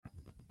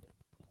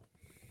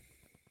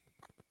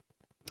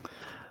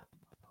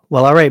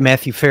Well, all right,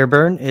 Matthew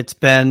Fairburn. It's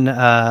been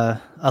a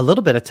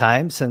little bit of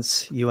time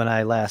since you and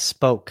I last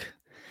spoke.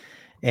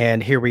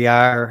 And here we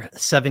are,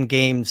 7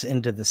 games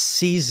into the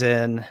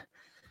season.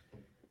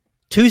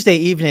 Tuesday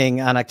evening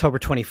on October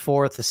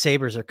 24th, the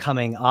Sabres are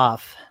coming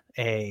off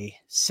a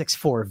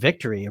 6-4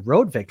 victory, a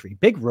road victory,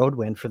 big road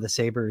win for the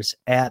Sabres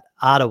at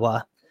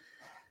Ottawa.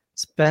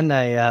 It's been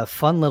a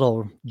fun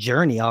little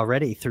journey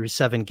already through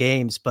 7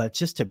 games, but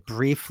just to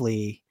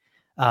briefly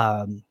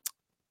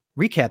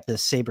recap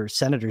this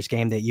Sabres-Senators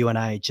game that you and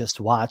I just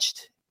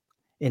watched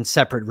in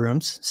separate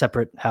rooms,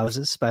 separate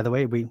houses, by the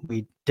way.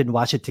 We didn't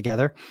watch it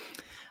together.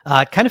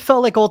 It kind of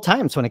felt like old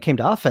times when it came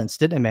to offense,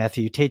 didn't it,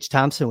 Matthew? Tage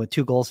Thompson with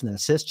 2 goals and an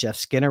assist. Jeff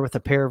Skinner with a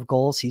pair of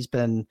goals. He's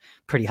been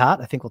pretty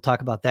hot. I think we'll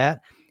talk about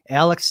that.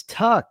 Alex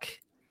Tuch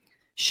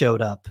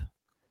showed up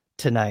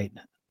tonight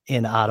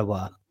in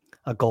Ottawa.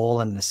 A goal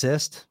and an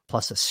assist,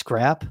 plus a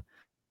scrap.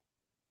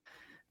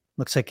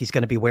 Looks like he's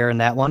going to be wearing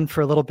that one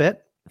for a little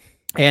bit.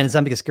 And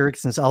Zemgus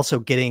Girgenson's also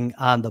getting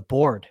on the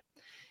board.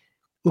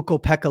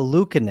 Ukko-Pekka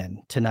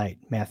Luukkonen tonight,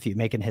 Matthew,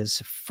 making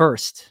his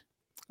first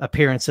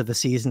appearance of the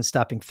season,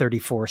 stopping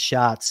 34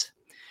 shots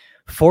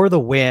for the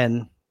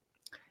win.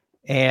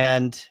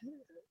 And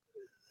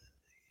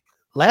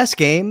last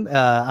game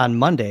on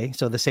Monday,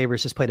 so the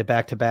Sabres just played a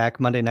back-to-back.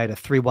 Monday night, a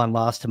 3-1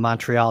 loss to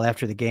Montreal.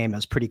 After the game, it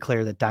was pretty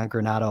clear that Don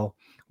Granato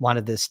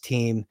wanted this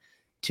team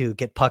to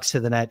get pucks to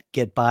the net,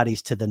 get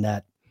bodies to the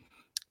net.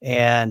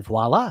 And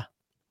voila.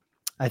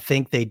 I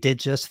think they did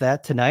just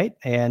that tonight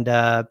and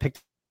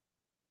picked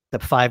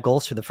up 5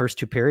 goals for the first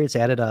 2 periods,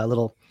 added a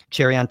little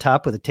cherry on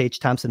top with a Tage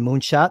Thompson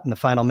moonshot in the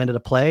final minute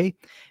of play.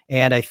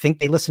 And I think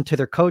they listened to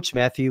their coach,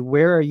 Matthew.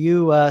 Where are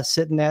you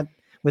sitting at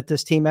with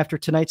this team after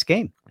tonight's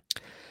game?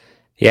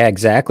 Yeah,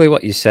 exactly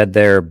what you said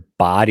there.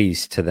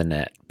 Bodies to the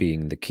net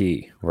being the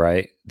key,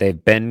 right?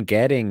 They've been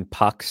getting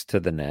pucks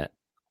to the net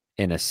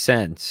in a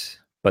sense,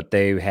 but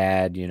they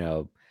had,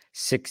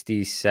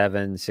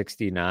 67,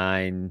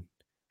 69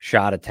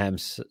 shot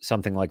attempts,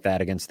 something like that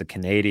against the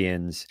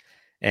Canadians,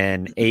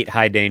 and 8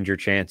 high danger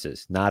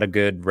chances. Not a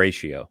good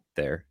ratio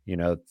there,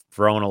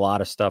 throwing a lot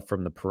of stuff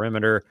from the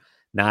perimeter,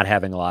 not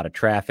having a lot of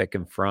traffic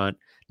in front,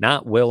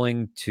 not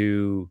willing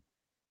to,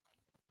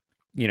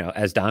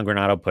 as Don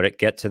Granato put it,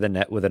 get to the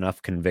net with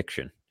enough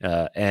conviction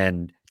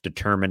and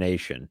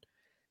determination.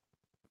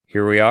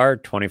 Here we are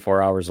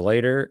 24 hours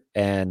later,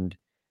 and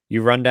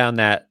you run down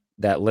that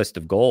list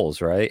of goals,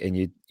 right? And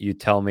you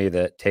tell me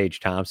that Tage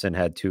Thompson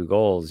had 2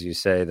 goals. You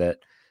say that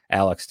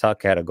Alex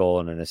Tuch had a goal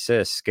and an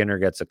assist. Skinner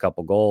gets a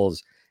couple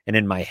goals. And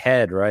in my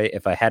head, right,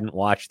 if I hadn't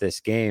watched this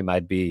game,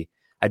 I'd be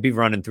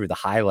running through the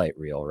highlight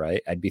reel,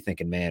 right? I'd be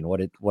thinking, man, what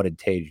did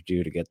Tage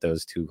do to get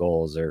those 2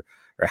 goals, or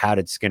how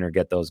did Skinner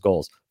get those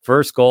goals?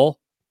 First goal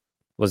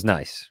was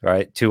nice,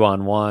 right?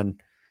 2-on-1,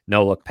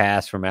 no look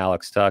pass from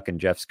Alex Tuch, and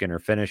Jeff Skinner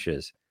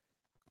finishes.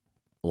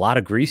 A lot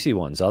of greasy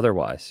ones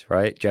otherwise,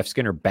 right? Jeff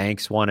Skinner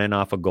banks one in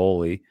off a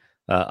goalie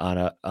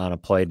on a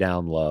play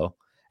down low.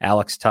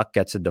 Alex Tuch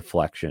gets a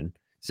deflection.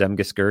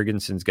 Zemgus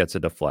Girgensons gets a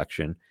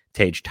deflection.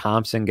 Tage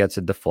Thompson gets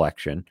a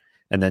deflection.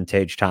 And then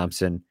Tage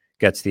Thompson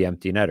gets the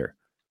empty netter.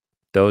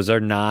 Those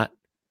are not,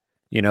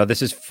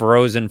 this is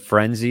frozen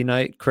frenzy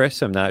night,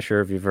 Kris. I'm not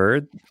sure if you've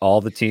heard. All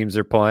the teams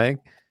are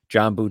playing.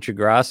 John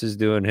Buccigross is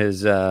doing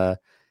his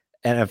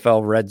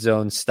NFL Red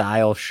Zone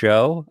style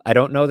show. I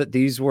don't know that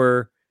these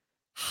were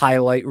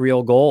highlight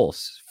reel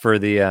goals for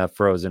the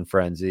frozen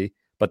frenzy,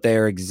 but they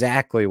are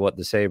exactly what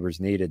the Sabres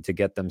needed to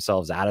get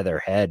themselves out of their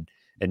head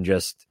and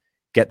just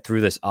get through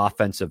this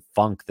offensive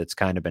funk that's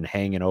kind of been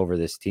hanging over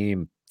this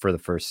team for the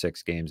first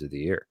 6 games of the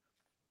year.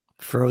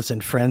 Frozen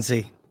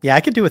frenzy. Yeah,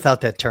 I could do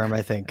without that term,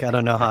 I think. I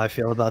don't know how I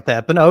feel about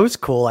that, but no, it was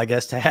cool, I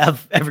guess, to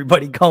have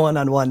everybody going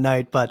on one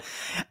night. But,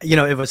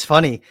 it was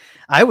funny.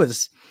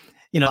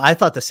 I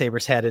thought the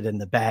Sabres had it in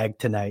the bag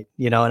tonight,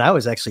 and I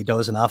was actually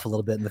dozing off a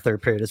little bit in the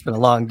third period. It's been a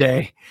long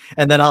day.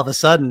 And then all of a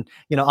sudden,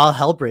 all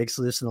hell breaks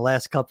loose in the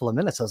last couple of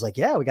minutes. I was like,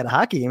 yeah, we got a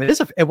hockey game.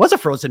 It was a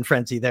frozen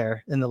frenzy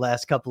there in the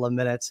last couple of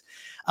minutes.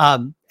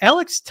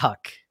 Alex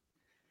Tuch,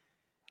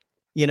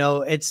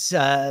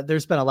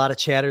 there's been a lot of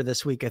chatter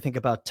this week, I think,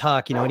 about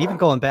Tuch, and even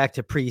going back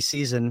to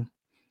preseason,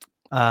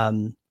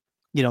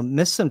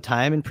 missed some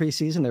time in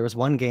preseason. There was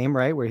one game,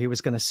 right, where he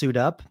was going to suit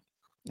up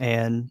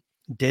and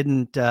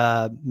didn't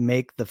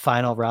make the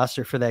final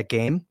roster for that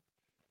game,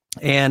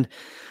 and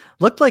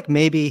looked like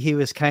maybe he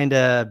was kind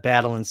of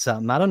battling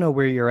something. I don't know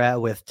where you're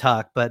at with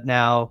Tuch, but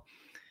now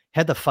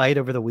had the fight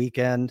over the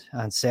weekend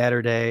on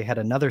Saturday, had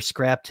another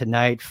scrap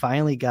tonight,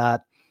 finally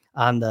got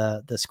on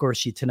the score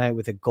sheet tonight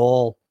with a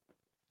goal.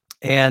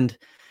 And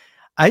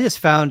I just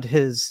found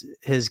his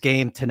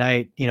game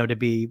tonight, to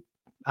be,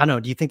 I don't know,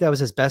 do you think that was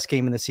his best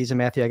game in the season,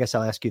 Matthew? I guess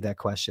I'll ask you that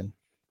question.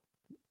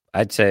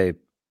 I'd say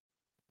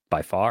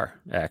by far,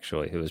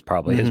 actually, it was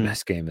probably his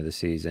best game of the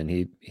season.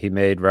 He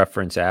made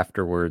reference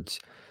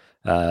afterwards,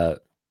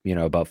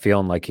 about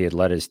feeling like he had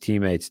let his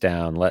teammates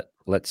down,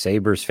 let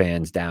Sabres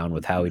fans down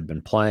with how he'd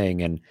been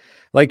playing. And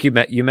like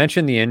you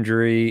mentioned the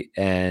injury,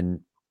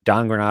 and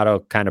Don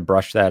Granato kind of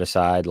brushed that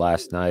aside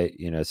last night,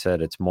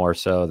 said it's more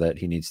so that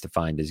he needs to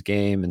find his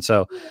game. And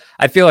so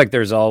I feel like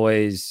there's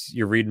always,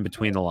 you're reading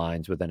between the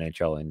lines with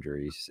NHL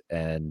injuries,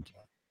 and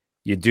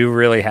you do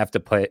really have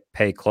to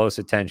pay close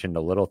attention to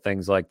little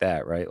things like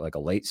that, right? Like a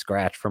late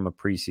scratch from a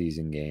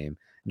preseason game.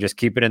 Just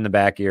keep it in the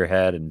back of your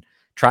head and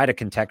try to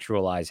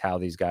contextualize how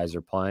these guys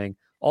are playing.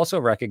 Also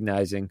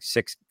recognizing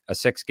a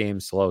 6-game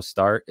slow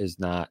start is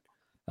not,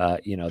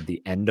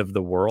 the end of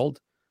the world,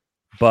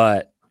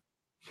 but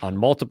on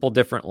multiple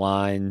different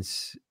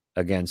lines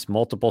against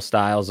multiple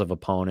styles of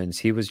opponents,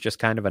 he was just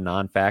kind of a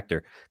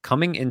non-factor.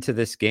 Coming into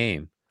this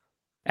game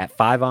at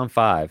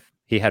 5-on-5,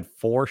 he had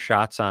 4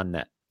 shots on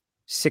net,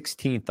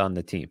 16th on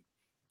the team.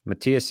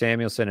 Matthias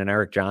Samuelsson and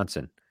Eric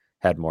Johnson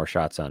had more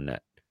shots on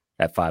net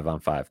at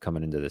 5-on-5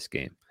 coming into this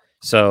game.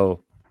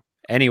 So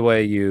any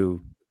way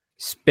you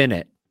spin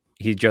it,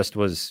 he just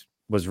was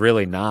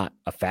really not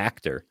a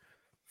factor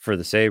for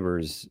the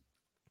Sabres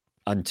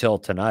until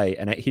tonight.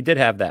 And he did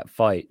have that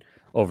fight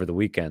over the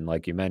weekend,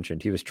 like you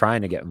mentioned. He was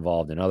trying to get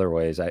involved in other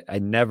ways. I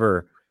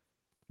never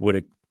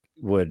would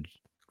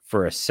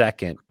for a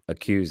second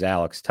accuse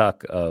Alex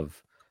Tuch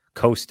of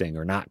coasting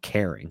or not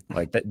caring.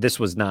 Like this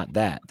was not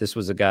that. This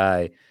was a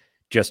guy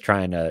just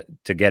trying to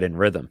get in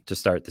rhythm to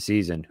start the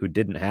season who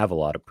didn't have a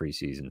lot of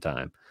preseason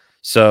time.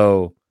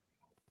 So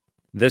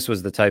this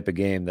was the type of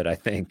game that I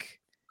think,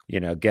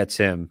 gets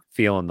him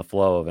feeling the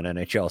flow of an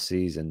NHL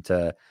season.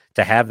 To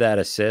have that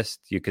assist,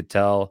 you could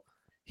tell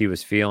he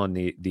was feeling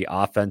the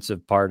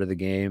offensive part of the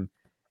game,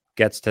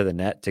 gets to the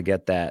net to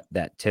get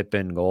that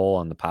tip-in goal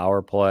on the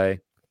power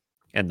play,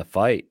 and the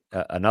fight,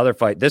 another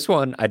fight. This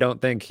one, I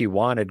don't think he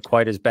wanted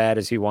quite as bad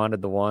as he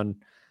wanted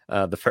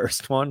the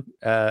first one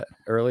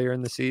earlier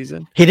in the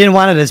season. He didn't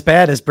want it as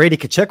bad as Brady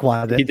Tkachuk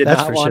wanted it. He did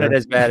not want it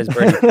as bad as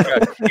Brady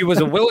Tkachuk. He was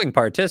a willing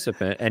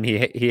participant, and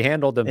he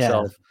handled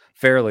himself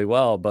fairly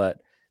well,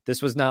 but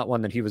this was not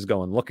one that he was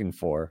going looking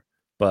for.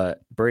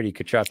 But Brady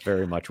Tkachuk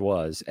very much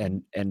was,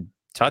 and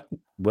Tuch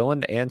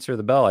willing to answer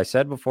the bell. I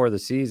said before the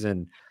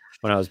season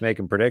when I was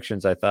making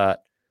predictions, I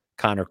thought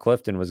Connor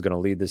Clifton was going to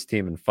lead this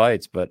team in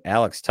fights, but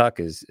Alex Tuch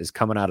is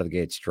coming out of the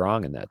gate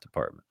strong in that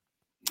department.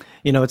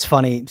 It's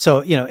funny.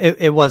 So,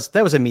 that was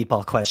a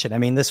meatball question. I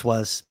mean, this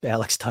was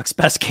Alex Tuch's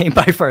best game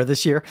by far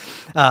this year.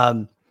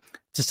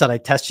 Just thought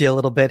I'd test you a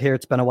little bit here.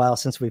 It's been a while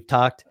since we've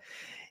talked.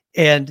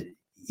 And,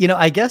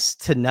 I guess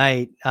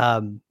tonight,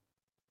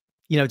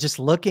 just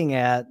looking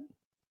at,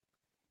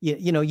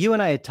 you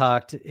and I had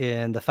talked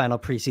in the final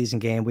preseason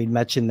game. We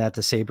mentioned that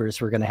the Sabres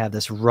were going to have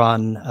this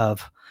run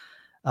of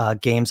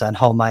games on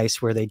home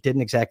ice where they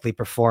didn't exactly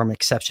perform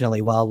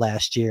exceptionally well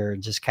last year,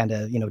 and just kind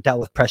of, dealt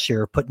with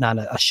pressure, putting on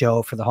a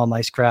show for the home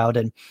ice crowd.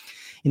 And,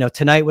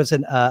 tonight was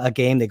a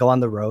game. They go on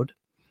the road,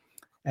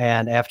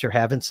 and after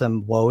having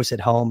some woes at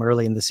home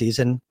early in the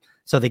season,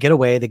 so they get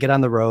away, they get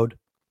on the road,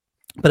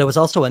 but it was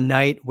also a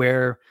night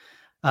where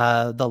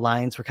the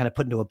lines were kind of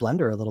put into a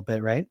blender a little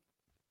bit. Right.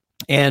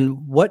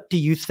 And what do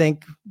you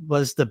think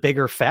was the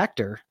bigger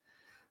factor?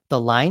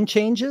 The line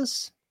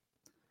changes,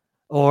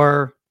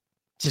 or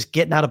just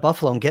getting out of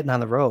Buffalo and getting on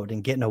the road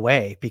and getting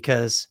away?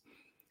 Because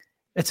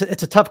it's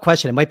a tough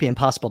question. It might be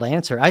impossible to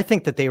answer. I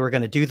think that they were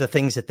going to do the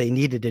things that they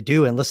needed to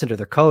do and listen to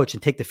their coach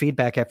and take the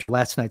feedback after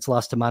last night's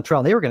loss to Montreal.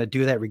 And they were going to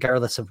do that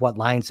regardless of what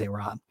lines they were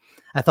on.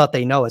 I thought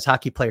they know as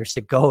hockey players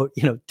to go,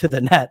 to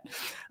the net.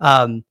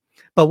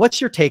 But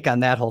what's your take on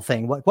that whole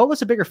thing? What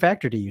was a bigger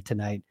factor to you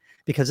tonight?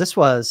 Because this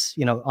was,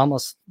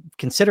 almost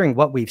considering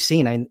what we've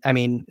seen. I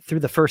mean, through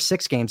the first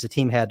 6 games, the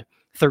team had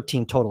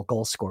 13 total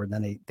goals scored.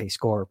 And then they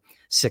score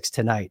 6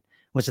 tonight.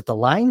 Was it the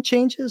line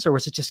changes, or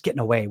was it just getting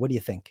away? What do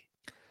you think?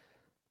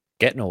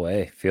 Getting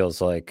away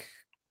feels like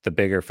the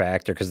bigger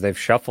factor, because they've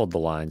shuffled the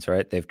lines,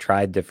 right? They've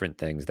tried different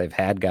things. They've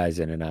had guys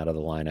in and out of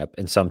the lineup,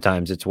 and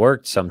sometimes it's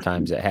worked,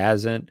 sometimes it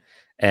hasn't.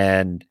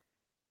 And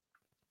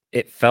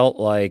it felt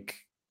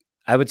like,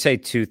 I would say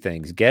 2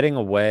 things. Getting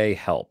away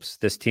helps.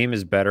 This team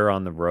is better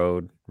on the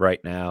road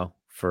right now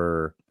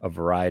for a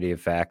variety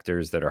of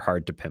factors that are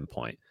hard to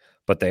pinpoint,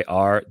 but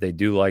they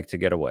do like to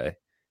get away.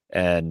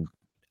 And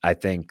I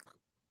think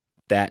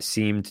that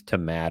seemed to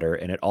matter.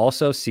 And it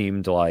also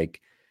seemed like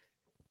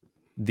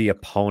the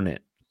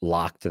opponent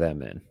locked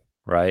them in,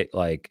 right?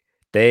 Like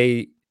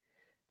they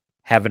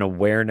have an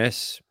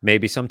awareness,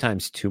 maybe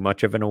sometimes too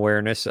much of an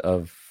awareness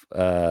of,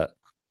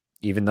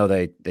 even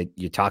though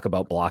you talk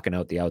about blocking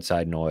out the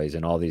outside noise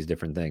and all these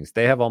different things,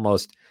 they have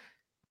almost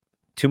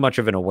too much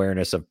of an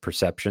awareness of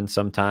perception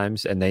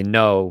sometimes. And they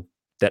know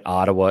that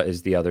Ottawa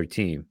is the other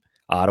team.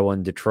 Ottawa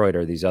and Detroit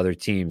are these other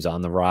teams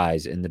on the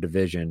rise in the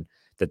division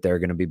that they're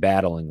going to be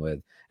battling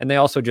with. And they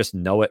also just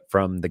know it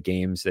from the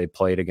games they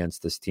played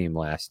against this team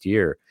last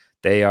year.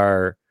 They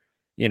are,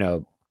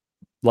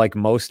 like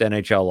most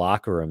NHL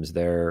locker rooms,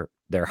 they're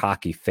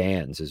hockey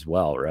fans as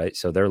well, right?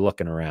 So they're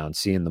looking around,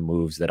 seeing the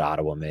moves that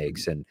Ottawa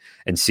makes and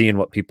seeing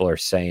what people are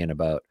saying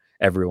about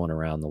everyone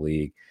around the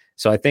league.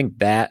 So I think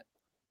that,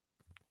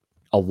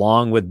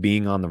 along with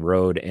being on the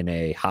road in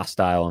a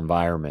hostile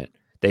environment,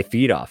 they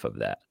feed off of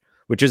that,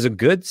 which is a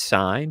good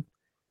sign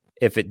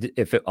if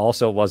it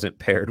also wasn't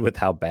paired with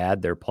how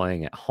bad they're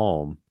playing at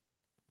home,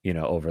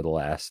 over the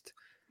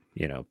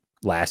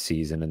last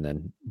season and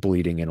then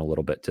bleeding in a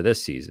little bit to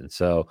this season.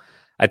 So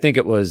I think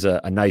it was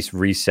a nice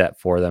reset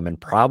for them and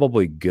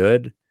probably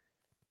good.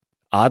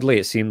 Oddly,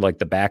 it seemed like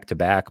the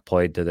back-to-back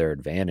played to their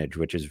advantage,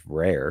 which is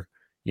rare.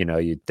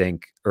 You'd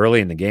think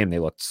early in the game they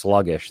looked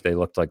sluggish. They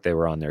looked like they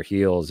were on their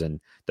heels,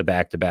 and the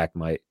back-to-back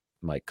might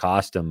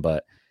cost them.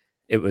 But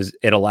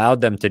it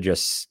allowed them to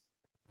just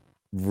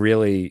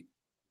really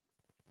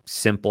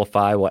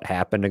simplify what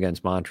happened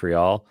against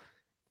Montreal,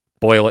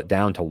 boil it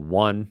down to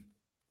one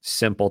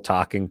simple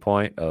talking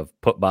point of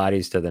put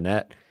bodies to the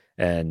net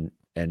and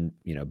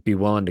be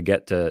willing to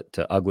get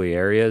to ugly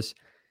areas.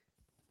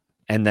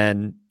 And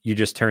then you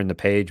just turn the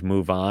page,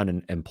 move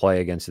on, and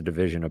play against a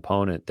division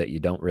opponent that you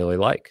don't really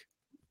like.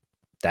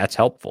 That's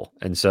helpful.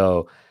 And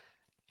so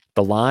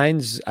the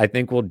lines, I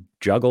think, will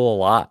juggle a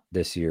lot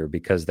this year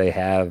because they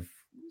have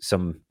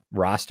some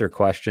roster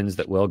questions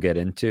that we'll get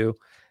into,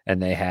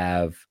 and they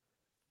have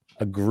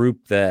a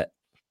group that,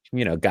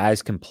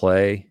 guys can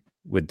play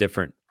with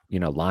different,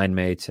 line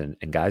mates and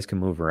guys can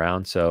move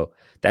around. So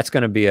that's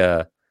going to be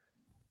a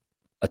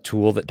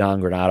tool that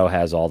Don Granato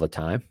has all the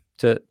time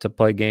to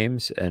play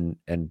games and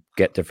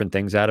get different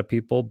things out of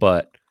people.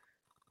 But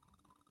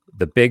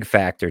the big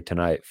factor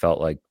tonight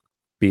felt like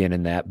being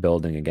in that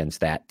building against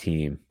that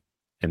team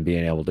and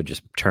being able to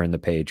just turn the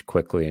page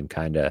quickly and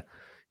kind of,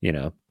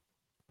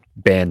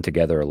 band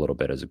together a little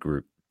bit as a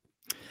group.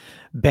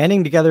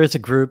 Banding together as a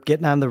group,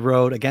 getting on the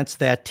road against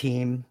that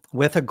team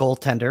with a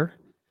goaltender,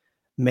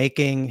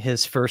 making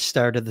his first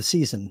start of the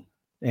season.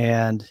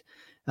 And,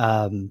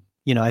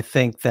 I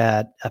think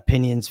that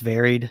opinions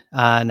varied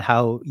on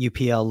how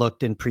UPL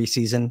looked in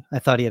preseason. I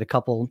thought he had a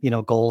couple,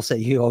 goals that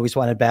he always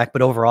wanted back.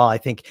 But overall, I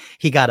think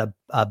he got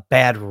a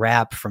bad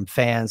rap from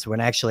fans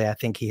when actually I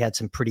think he had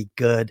some pretty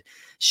good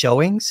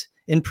showings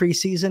in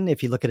preseason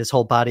if you look at his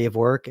whole body of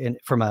work and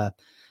from a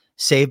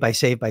save by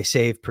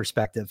save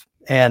perspective.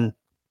 And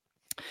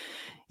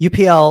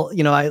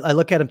UPL, I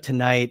look at him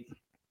tonight.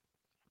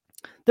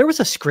 There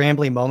was a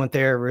scrambling moment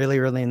there really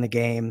early in the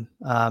game,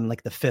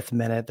 like the 5th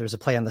minute. There's a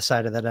play on the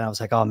side of that, and I was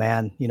like, oh,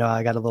 man,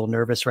 I got a little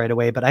nervous right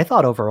away. But I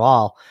thought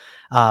overall,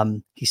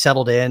 he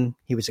settled in.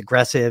 He was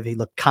aggressive. He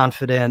looked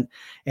confident,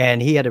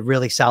 and he had a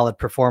really solid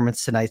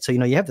performance tonight. So,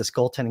 you have this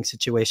goaltending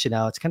situation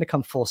now. It's kind of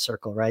come full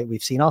circle, right?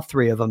 We've seen all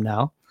 3 of them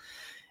now.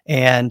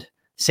 And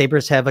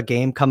Sabres have a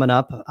game coming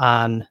up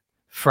on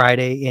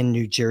Friday in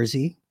New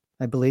Jersey,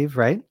 I believe,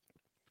 right?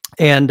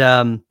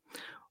 And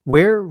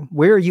where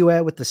are you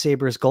at with the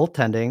Sabres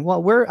goaltending?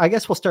 Well, I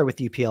guess we'll start with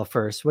UPL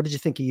first. What did you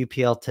think of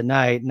UPL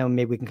tonight? No,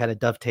 maybe we can kind of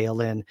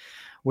dovetail in.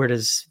 What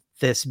does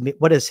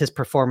his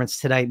performance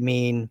tonight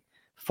mean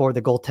for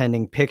the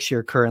goaltending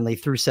picture currently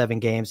through 7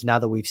 games now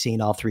that we've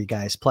seen all 3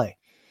 guys play?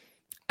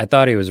 I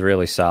thought he was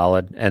really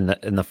solid, and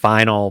in the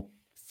final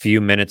few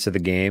minutes of the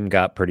game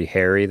got pretty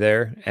hairy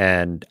there,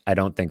 and I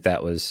don't think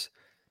that was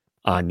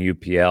on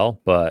UPL,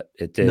 but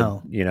it did.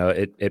 No.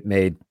 It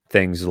made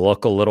things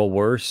look a little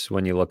worse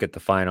when you look at the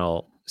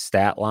final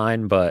stat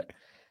line, but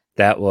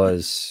that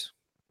was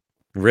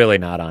really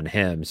not on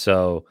him.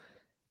 So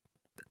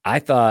I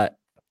thought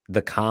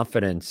the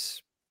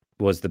confidence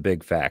was the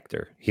big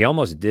factor. He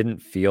almost didn't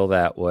feel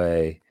that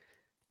way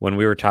when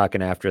we were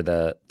talking after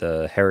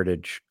the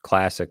Heritage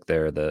Classic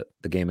there, the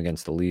game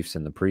against the Leafs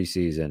in the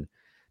preseason.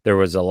 There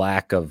was a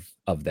lack of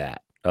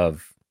that,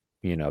 of,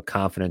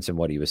 confidence in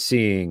what he was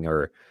seeing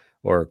or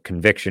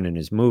conviction in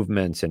his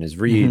movements and his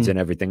reads and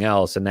everything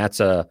else. And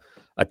that's a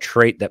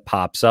trait that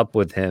pops up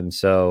with him.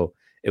 So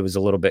it was a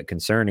little bit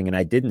concerning. And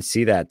I didn't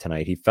see that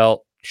tonight. He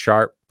felt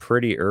sharp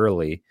pretty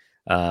early.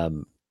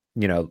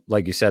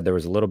 Like you said, there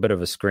was a little bit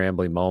of a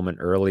scrambling moment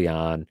early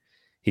on.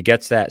 He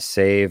gets that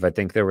save. I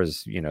think there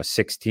was,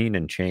 16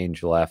 and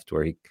change left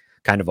where he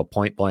kind of a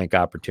point blank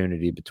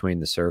opportunity between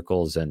the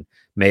circles and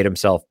made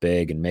himself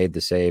big and made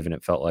the save. And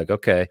it felt like,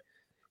 okay,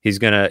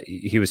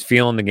 he was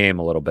feeling the game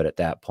a little bit at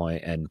that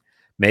point and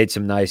made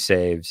some nice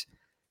saves.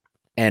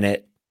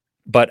 It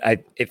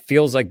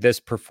feels like this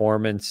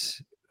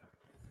performance,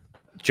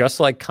 just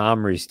like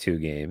Comrie's 2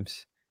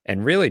 games,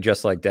 and really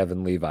just like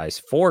Devin Levi's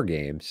 4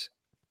 games,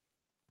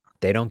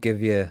 they don't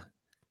give you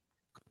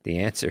the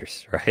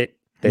answers, right?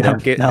 They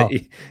don't get. No.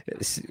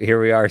 Here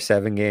we are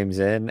 7 games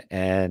in,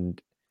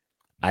 and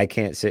I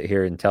can't sit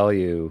here and tell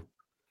you,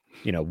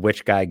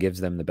 which guy gives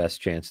them the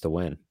best chance to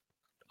win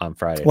on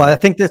Friday. Well, night.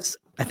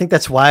 I think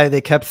that's why they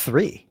kept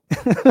 3.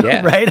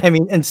 Yeah. Right. I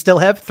mean, and still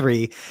have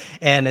 3.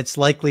 And it's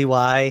likely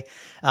why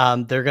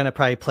they're going to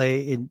probably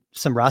play in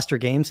some roster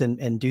games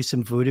and do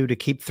some voodoo to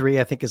keep 3,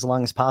 I think, as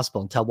long as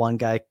possible until one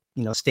guy,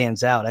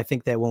 stands out. I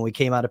think that when we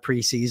came out of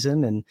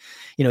preseason and,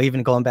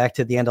 even going back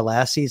to the end of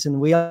last season,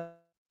 we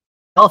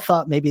all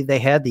thought maybe they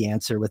had the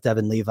answer with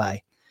Devin Levi.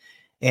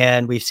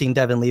 And we've seen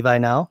Devin Levi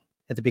now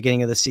at the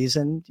beginning of the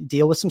season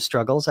deal with some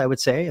struggles, I would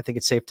say. I think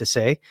it's safe to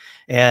say.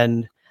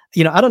 And,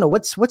 I don't know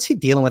what's he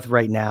dealing with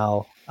right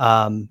now.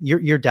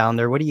 You're down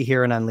there. What are you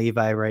hearing on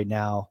Levi right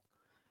now,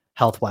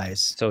 health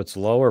wise? So it's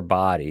lower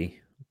body,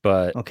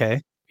 but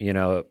okay,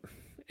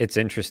 it's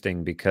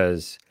interesting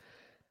because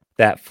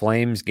that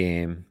Flames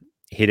game,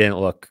 he didn't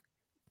look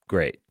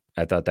great.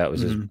 I thought that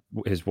was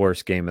his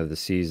worst game of the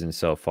season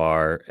so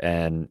far,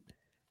 and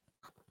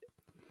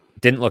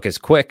didn't look as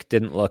quick,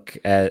 didn't look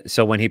as,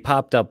 so when he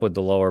popped up with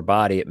the lower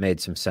body, it made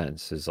some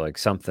sense. It's like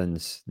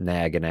something's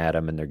nagging at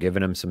him and they're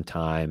giving him some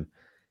time.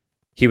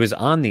 He was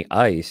on the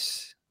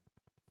ice.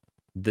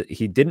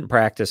 He didn't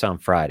practice on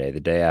Friday, the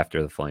day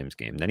after the Flames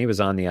game. Then he was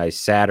on the ice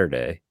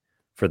Saturday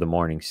for the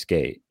morning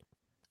skate,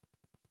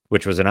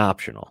 which was an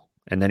optional.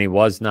 And then he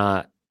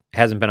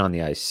hasn't been on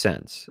the ice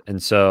since.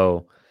 And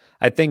so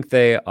I think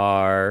there's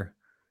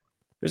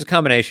a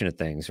combination of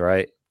things,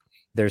 right?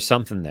 There's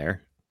something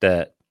there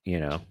that,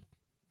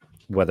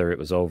 whether it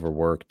was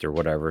overworked or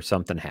whatever,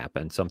 something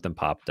happened, something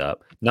popped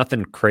up.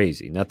 Nothing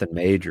crazy, nothing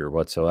major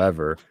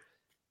whatsoever,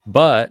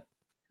 but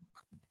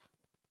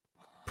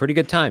pretty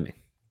good timing,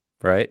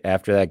 right?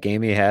 After that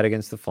game he had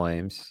against the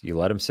Flames, you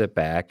let him sit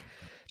back.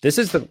 This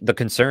is the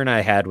concern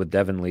I had with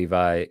Devin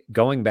Levi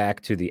going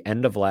back to the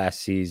end of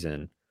last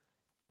season.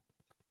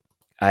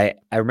 I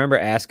remember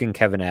asking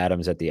Kevin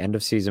Adams at the end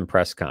of season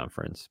press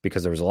conference,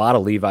 because there was a lot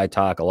of Levi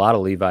talk, a lot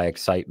of Levi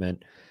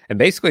excitement. And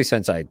basically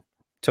since I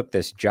took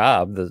this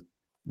job, the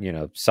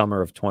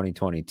summer of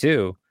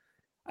 2022,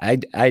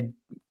 I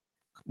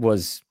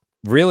was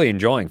really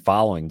enjoying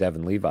following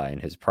Devin Levi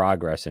and his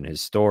progress and his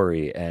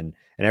story and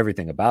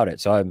everything about it.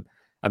 So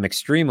I'm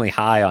extremely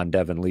high on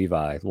Devin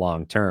Levi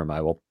long term.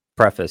 I will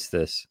preface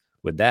this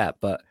with that.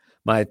 But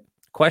my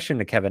question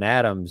to Kevin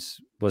Adams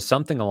was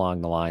something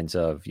along the lines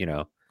of,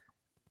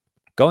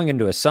 going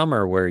into a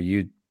summer where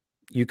you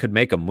could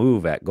make a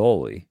move at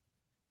goalie,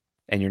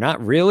 and you're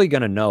not really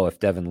going to know if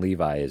Devin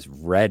Levi is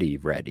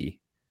ready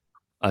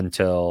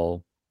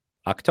until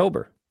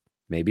October,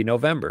 maybe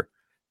November,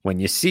 when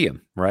you see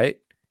him, right?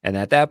 And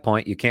at that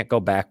point, you can't go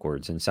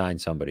backwards and sign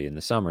somebody in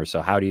the summer.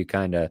 So how do you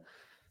kind of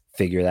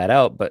figure that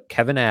out? But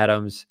Kevin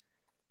Adams,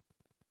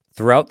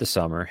 throughout the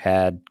summer,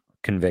 had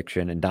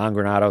conviction, and Don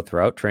Granato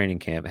throughout training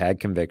camp had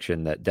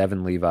conviction that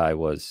Devin Levi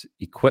was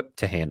equipped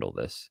to handle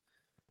this,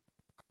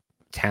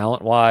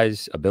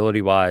 talent-wise,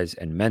 ability-wise,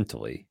 and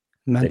mentally,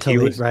 right?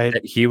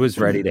 That he was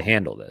ready to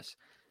handle this.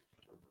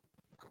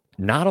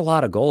 Not a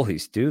lot of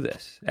goalies do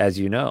this, as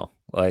you know.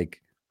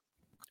 Like,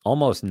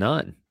 almost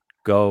none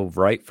go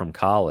right from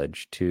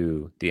college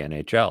to the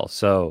NHL.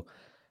 So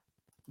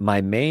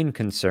my main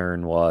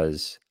concern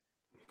was,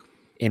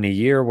 in a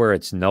year where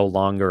it's no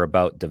longer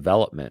about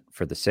development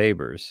for the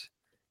Sabres,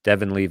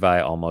 Devin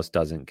Levi almost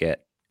doesn't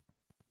get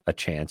a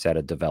chance at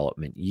a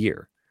development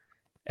year.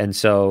 And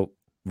so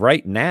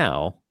right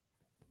now,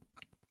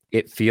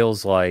 it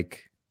feels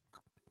like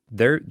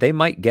they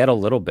might get a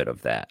little bit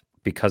of that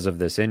because of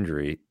this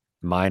injury,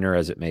 minor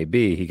as it may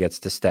be. He gets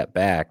to step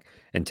back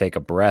and take a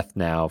breath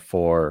now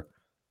for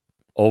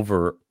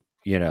over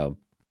a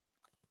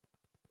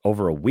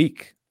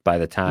week. By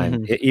the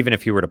time, even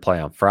if he were to play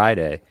on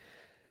Friday,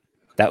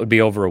 that would be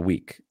over a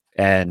week.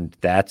 And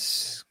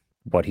that's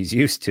what he's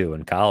used to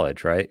in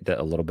college, right?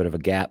 A little bit of a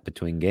gap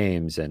between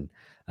games and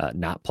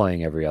not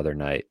playing every other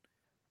night.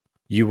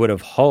 You would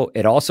have hoped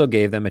it also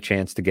gave them a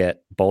chance to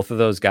get both of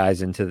those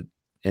guys into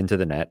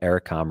the net,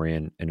 Eric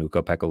Comrie and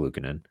Ukko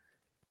Pekka-Luukkonen,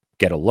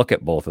 get a look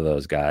at both of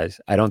those guys.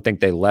 I don't think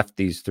they left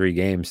these 3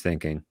 games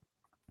thinking,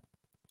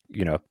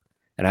 and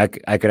I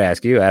could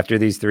ask you, after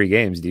these 3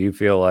 games, do you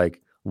feel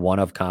like one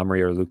of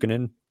Comrie or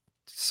Luukkonen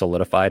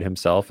solidified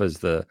himself as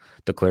the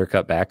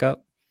clear-cut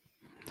backup?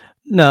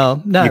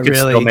 No, not really. You could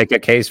still make a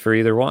case for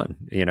either one.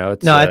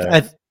 It's,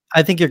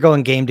 I think you're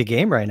going game to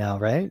game right now,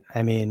 right?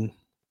 I mean,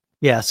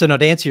 yeah. So no,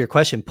 to answer your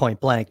question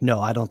point blank, no,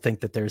 I don't think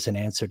that there's an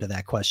answer to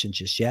that question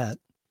just yet.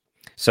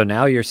 So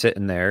now you're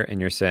sitting there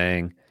and you're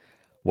saying,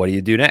 what do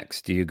you do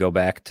next? Do you go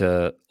back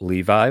to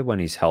Levi when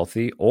he's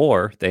healthy,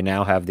 or they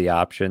now have the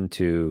option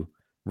to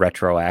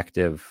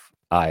retroactive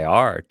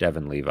IR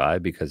Devin Levi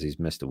because he's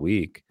missed a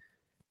week,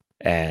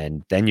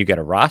 and then you get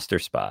a roster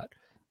spot?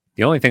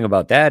 The only thing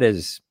about that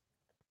is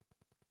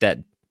that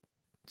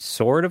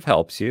sort of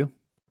helps you,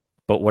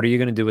 but what are you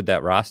going to do with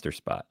that roster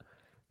spot?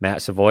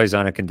 Matt Savoy's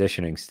on a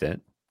conditioning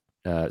stint,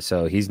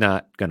 so he's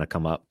not going to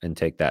come up and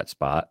take that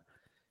spot.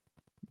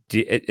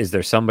 Is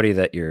there somebody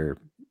that you're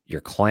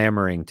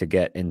clamoring to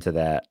get into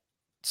that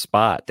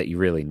spot that you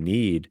really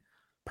need?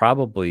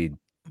 Probably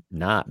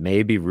not.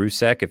 Maybe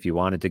Rusek if you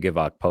wanted to give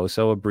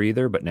Okposo a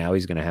breather, but now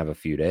he's going to have a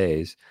few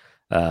days.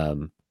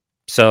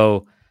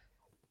 So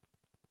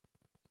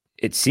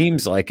it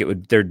seems like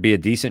there'd be a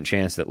decent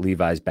chance that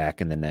Levi's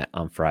back in the net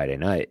on Friday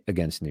night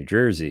against New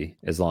Jersey,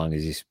 as long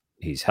as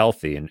he's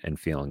healthy and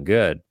feeling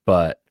good.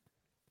 But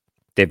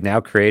they've now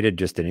created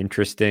just an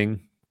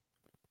interesting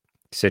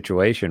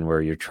situation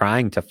where you're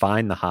trying to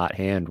find the hot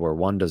hand where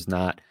one does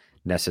not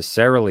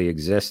necessarily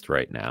exist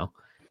right now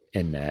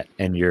in net,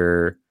 and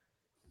you're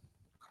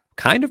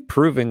kind of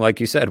proving,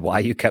 like you said, why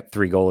you kept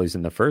 3 goalies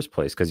in the first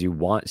place, because you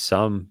want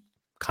some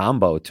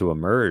combo to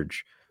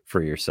emerge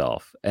for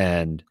yourself,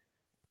 and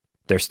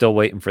they're still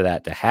waiting for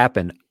that to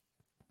happen.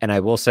 And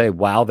I will say,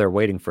 while they're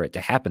waiting for it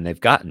to happen, they've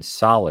gotten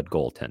solid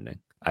goaltending,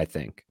 I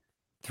think,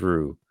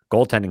 through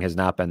goaltending has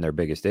not been their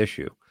biggest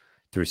issue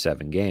through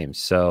 7 games.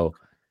 So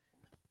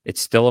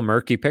it's still a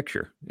murky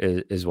picture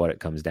is what it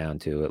comes down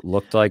to. It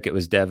looked like it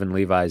was Devin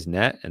Levi's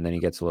net, and then he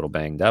gets a little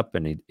banged up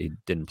and he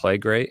didn't play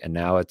great. And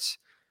now it's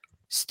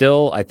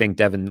still, I think,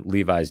 Devin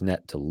Levi's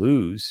net to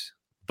lose,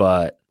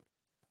 but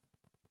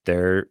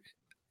there's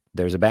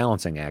a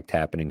balancing act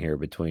happening here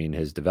between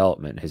his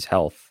development, his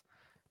health,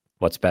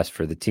 what's best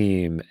for the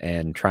team,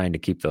 and trying to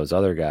keep those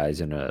other guys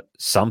in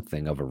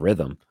something of a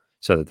rhythm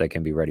so that they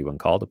can be ready when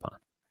called upon.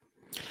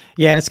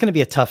 Yeah, it's going to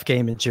be a tough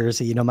game in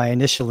Jersey. You know, my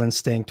initial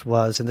instinct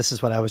was, and this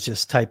is what I was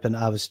just typing.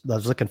 I was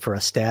looking for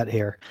a stat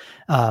here.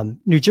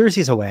 New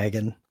Jersey's a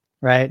wagon,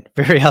 right?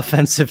 Very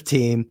offensive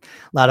team,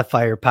 a lot of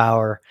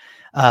firepower.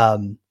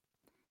 You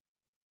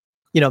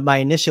know, my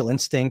initial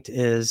instinct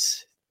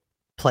is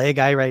play a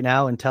guy right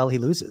now until he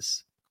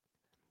loses.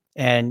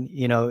 And,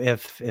 you know,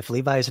 if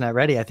Levi's not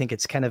ready, I think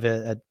it's kind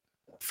of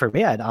for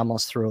me, I'd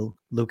almost throw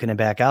Luukkonen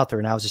back out there.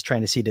 And I was just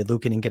trying to see, did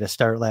Luukkonen get a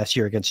start last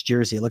year against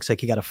Jersey? It looks like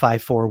he got a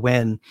 5-4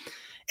 win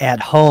at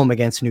home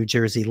against New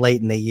Jersey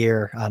late in the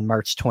year on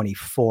March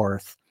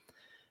 24th.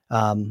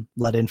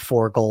 Let in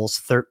 4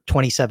 goals,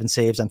 27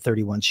 saves on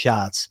 31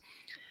 shots.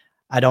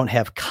 I don't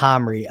have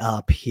Comrie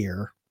up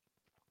here,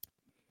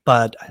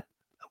 but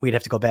we'd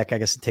have to go back, I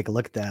guess, to take a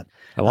look at that.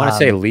 I want to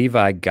say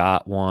Levi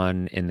got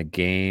one in the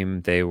game.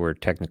 They were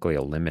technically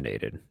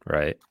eliminated,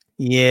 right?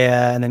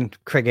 Yeah, and then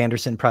Craig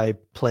Anderson probably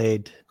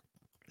played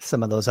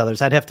some of those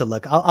others. I'd have to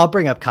look. I'll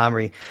bring up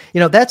Comrie. You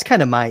know, that's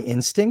kind of my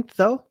instinct,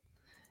 though,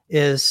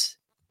 is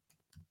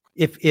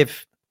if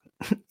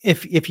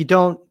you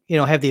don't, you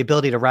know, have the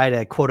ability to ride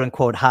a quote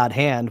unquote hot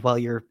hand, well,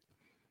 you're,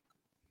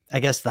 I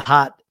guess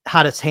the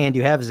hottest hand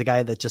you have is a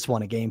guy that just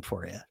won a game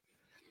for you.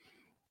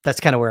 That's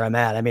kind of where I'm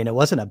at. I mean, it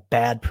wasn't a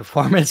bad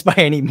performance by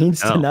any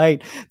means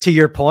tonight, to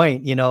your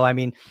point. You know, I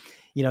mean,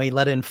 you know, he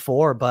let in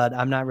 4, but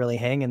I'm not really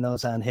hanging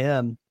those on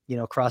him. You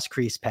know, cross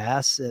crease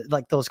pass,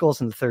 like those goals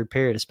in the third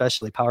period,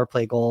 especially power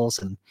play goals.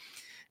 And,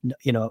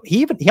 you know,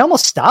 he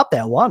almost stopped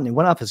that one. It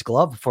went off his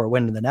glove before it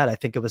went in the net. I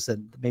think it was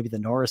maybe the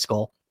Norris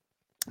goal.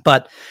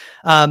 But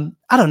I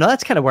don't know.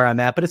 That's kind of where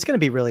I'm at, but it's going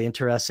to be really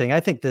interesting. I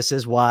think this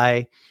is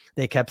why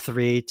they kept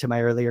 3, to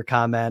my earlier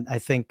comment. I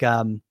think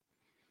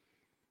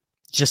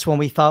just when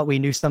we thought we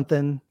knew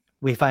something,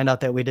 we find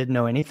out that we didn't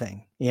know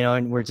anything, you know,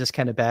 and we're just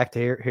kind of back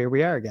to here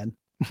we are again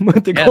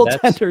with the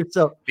goaltender.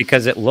 So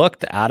because it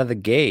looked out of the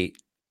gate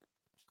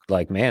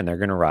like, man, they're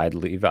going to ride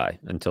Levi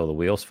until the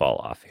wheels fall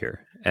off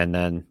here. And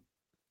then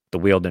the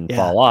wheel didn't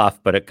fall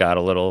off, but it got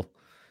a little,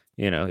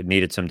 you know, it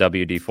needed some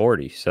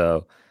WD-40.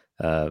 So,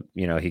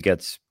 you know, he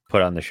gets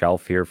put on the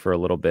shelf here for a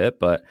little bit.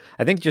 But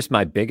I think just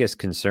my biggest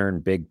concern,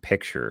 big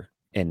picture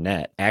in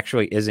net,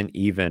 actually isn't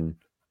even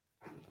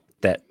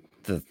that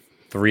the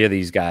 3 of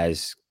these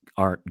guys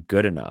aren't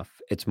good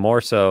enough. It's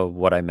more so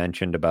what I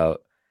mentioned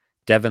about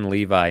Devin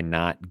Levi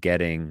not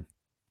getting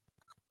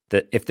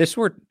that. If this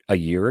were a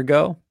year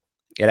ago,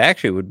 it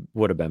actually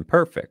would have been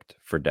perfect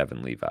for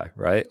Devin Levi,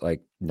 right?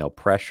 Like no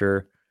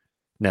pressure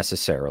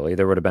necessarily.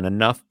 There would have been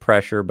enough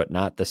pressure, but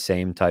not the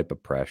same type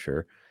of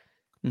pressure.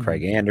 Mm-hmm.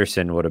 Craig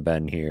Anderson would have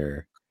been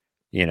here.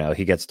 You know,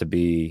 he gets to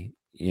be,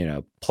 you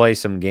know, play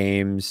some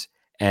games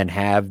and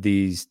have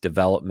these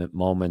development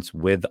moments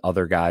with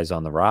other guys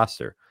on the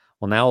roster.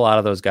 Well, now a lot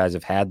of those guys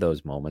have had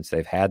those moments.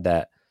 They've had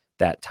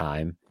that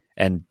time.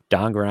 And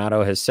Don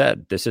Granato has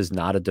said, this is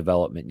not a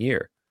development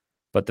year.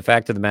 But the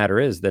fact of the matter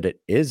is that it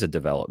is a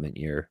development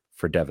year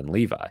for Devin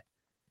Levi.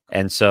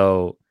 And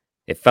so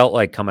it felt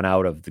like coming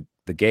out of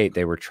the gate,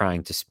 they were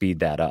trying to speed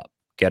that up,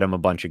 get him a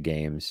bunch of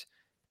games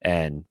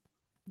and,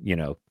 you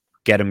know,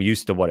 get him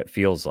used to what it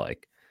feels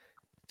like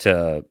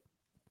to,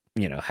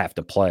 you know, have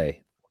to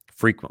play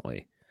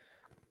frequently.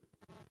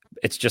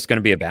 It's just going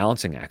to be a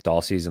balancing act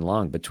all season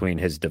long between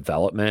his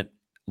development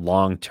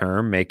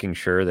long-term, making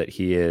sure that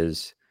he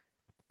is,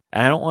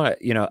 and I don't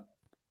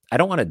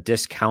want to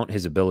discount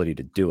his ability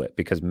to do it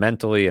because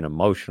mentally and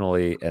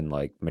emotionally and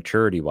like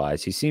maturity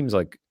wise, he seems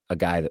like a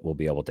guy that will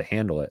be able to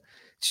handle it.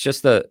 It's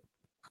just the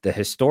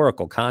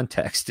historical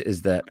context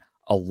is that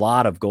a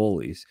lot of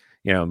goalies,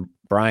 you know,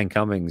 Brian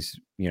Cummings,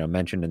 you know,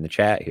 mentioned in the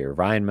chat here,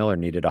 Ryan Miller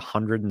needed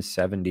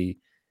 170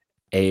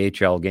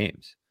 AHL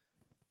games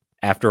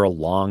after a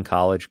long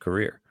college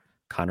career.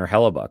 Connor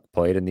Hellebuck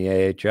played in the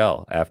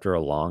AHL after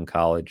a long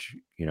college,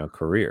 you know,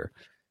 career.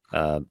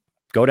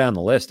 Go down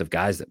the list of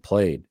guys that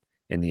played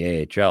in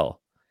the AHL.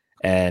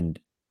 And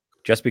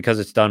just because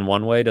it's done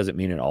one way doesn't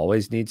mean it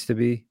always needs to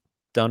be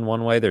done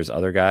one way. There's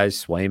other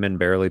guys. Swayman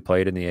barely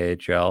played in the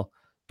AHL,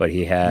 but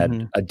he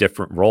had a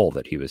different role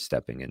that he was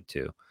stepping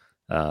into.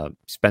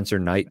 Spencer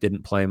Knight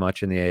didn't play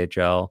much in the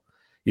AHL.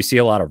 You see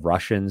a lot of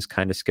Russians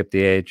kind of skip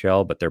the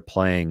AHL, but they're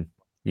playing,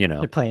 you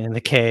know. They're playing in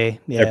the K.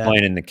 Yeah. They're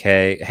playing in the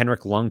K.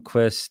 Henrik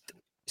Lundqvist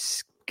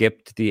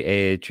skipped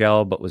the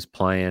AHL, but was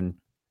playing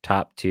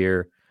top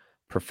tier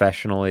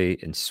professionally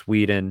in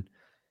Sweden.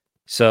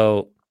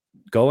 So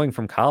going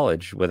from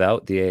college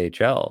without the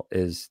AHL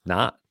is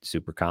not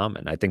super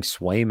common. I think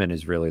Swayman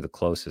is really the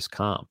closest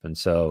comp. And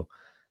so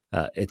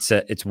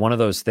it's one of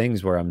those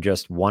things where I'm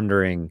just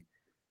wondering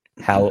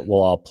how it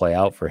will all play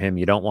out for him.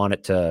 You don't want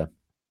it to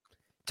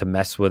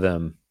mess with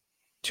him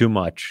too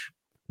much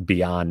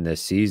beyond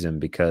this season,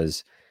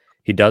 because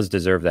he does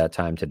deserve that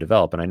time to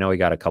develop. And I know he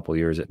got a couple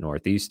years at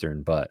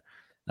Northeastern, but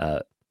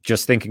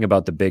just thinking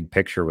about the big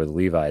picture with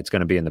Levi, it's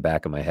going to be in the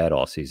back of my head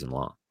all season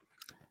long.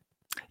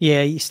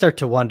 Yeah, you start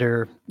to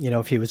wonder,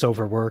 if he was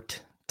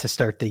overworked to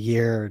start the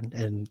year,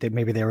 and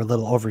maybe they were a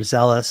little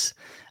overzealous.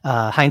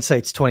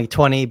 Hindsight's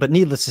 2020, but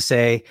needless to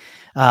say,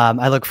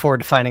 I look forward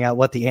to finding out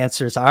what the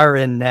answers are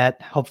in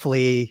net.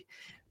 Hopefully,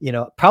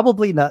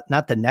 probably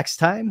not the next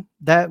time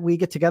that we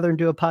get together and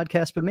do a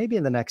podcast, but maybe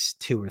in the next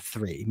 2 or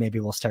 3, maybe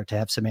we'll start to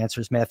have some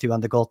answers, Matthew, on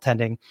the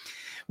goaltending.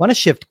 I want to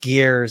shift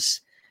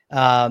gears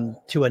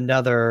to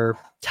another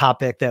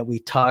topic that we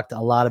talked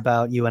a lot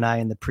about, you and I,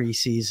 in the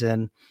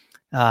preseason.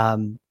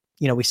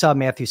 We saw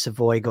Matthew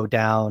Savoy go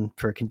down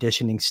for a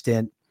conditioning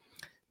stint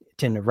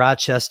in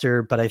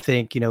Rochester, but I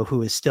think,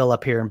 who is still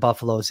up here in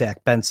Buffalo,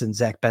 Zach Benson.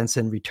 Zach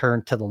Benson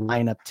returned to the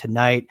lineup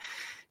tonight.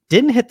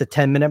 Didn't hit the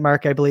 10-minute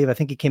mark, I believe. I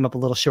think he came up a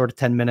little short of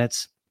 10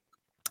 minutes.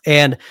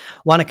 And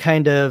want to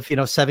kind of,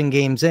 7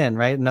 games in,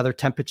 right? Another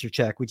temperature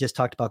check. We just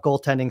talked about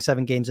goaltending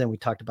 7 games in. We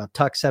talked about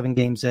Tuck 7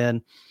 games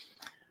in.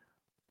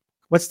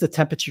 What's the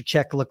temperature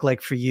check look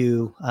like for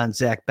you on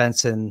Zach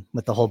Benson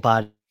with the whole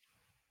body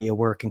of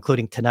work,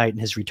 including tonight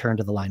and his return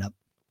to the lineup?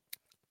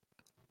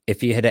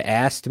 If you had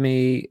asked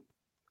me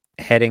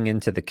heading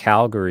into the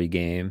Calgary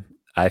game,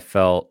 I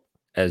felt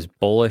as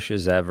bullish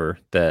as ever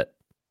that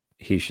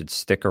he should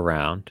stick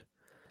around.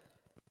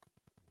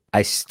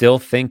 I still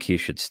think he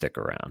should stick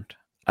around.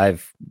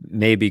 I've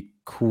maybe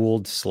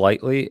cooled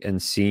slightly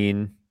and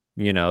seen,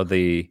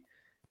 the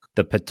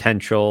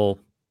potential,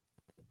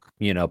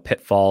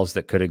 pitfalls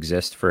that could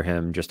exist for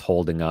him just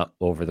holding up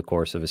over the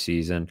course of a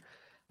season.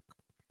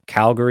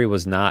 Calgary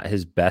was not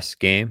his best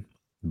game,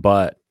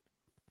 but,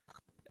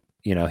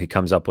 he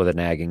comes up with a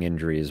nagging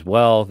injury as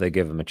well. They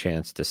give him a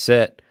chance to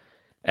sit.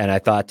 And I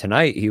thought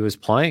tonight he was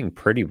playing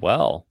pretty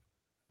well.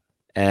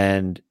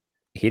 And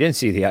he didn't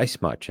see the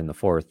ice much in the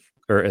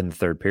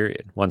third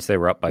period. Once they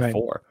were up by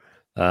 4,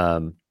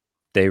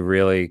 they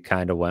really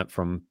kind of went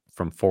from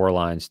 4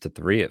 lines to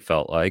 3, it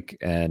felt like.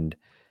 And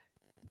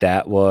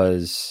that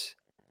was,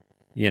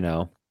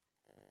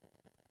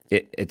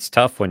 it's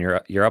tough when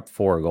you're up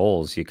 4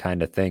 goals. You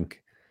kind of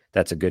think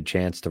that's a good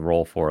chance to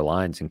roll 4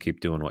 lines and keep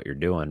doing what you're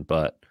doing.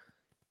 But,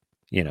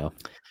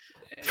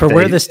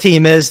 where this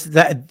team is,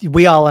 that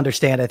we all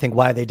understand, I think,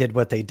 why they did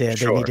what they did.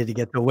 Sure. They needed to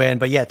get the win.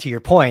 But yeah, to your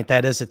point,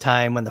 that is a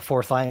time when the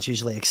 4th line is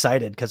usually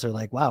excited because they're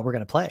like, wow, we're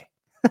going to play.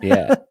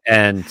 Yeah.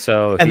 And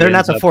so, and they're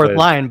not the 4th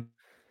line,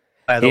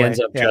 by the way. He ends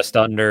up just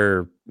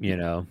under,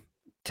 10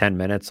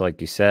 minutes,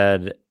 like you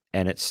said.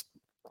 And it's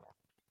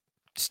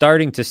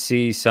starting to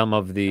see some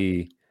of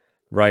the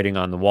writing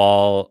on the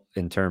wall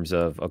in terms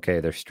of, okay,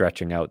 they're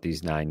stretching out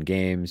these 9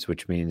 games,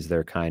 which means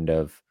they're kind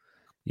of,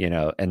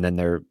 and then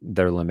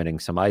they're limiting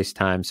some ice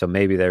time. So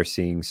maybe they're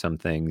seeing some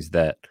things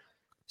that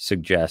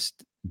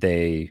suggest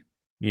they,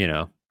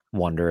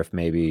 wonder if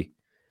maybe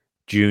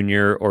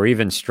junior or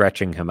even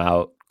stretching him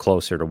out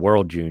closer to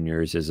World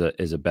Juniors is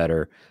a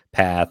better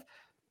path.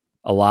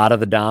 A lot of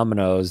the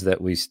dominoes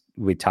that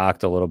we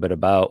talked a little bit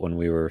about when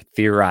we were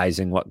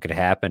theorizing what could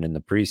happen in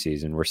the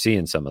preseason, we're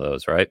seeing some of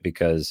those, right?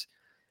 Because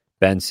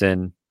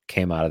Benson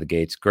came out of the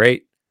gates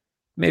great,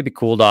 maybe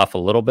cooled off a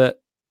little bit,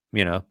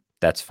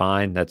 that's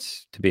fine.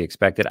 That's to be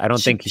expected. I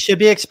don't think he should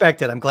be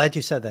expected. I'm glad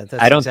you said that.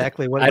 That's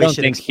exactly what we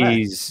should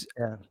expect.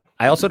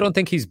 I also don't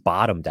think he's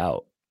bottomed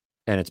out.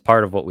 And it's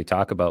part of what we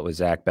talk about with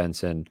Zach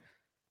Benson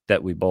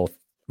that we both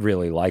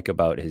really like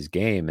about his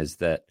game is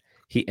that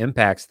he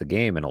impacts the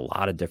game in a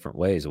lot of different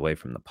ways away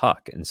from the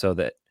puck. And so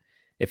that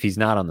if he's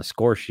not on the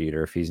score sheet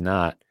or if he's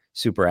not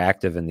super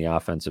active in the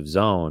offensive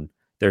zone,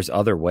 there's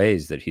other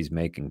ways that he's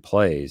making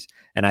plays.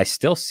 And I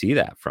still see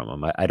that from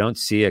him. I don't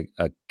see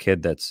a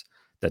kid that's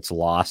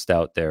lost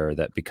out there,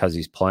 that because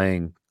he's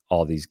playing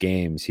all these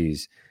games,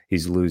 he's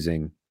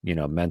losing,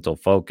 mental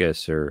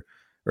focus or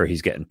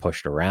he's getting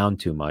pushed around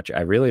too much.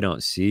 I really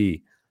don't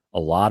see a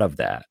lot of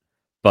that,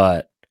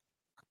 but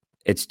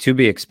it's to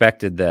be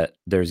expected that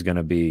there's going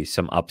to be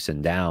some ups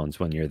and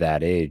downs when you're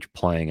that age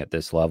playing at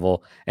this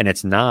level. And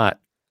it's not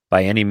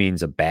by any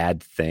means a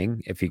bad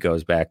thing if he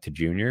goes back to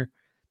junior.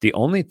 The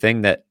only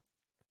thing that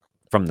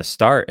from the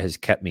start has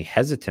kept me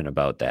hesitant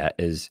about that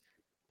is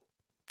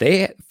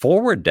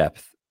forward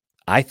depth,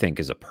 I think,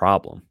 is a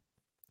problem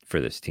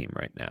for this team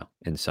right now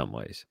in some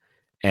ways.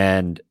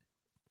 And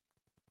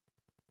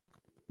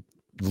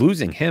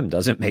losing him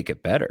doesn't make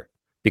it better,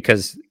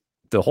 because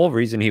the whole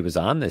reason he was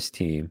on this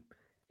team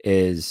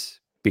is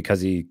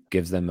because he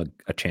gives them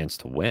a chance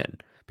to win,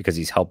 because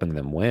he's helping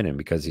them win and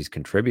because he's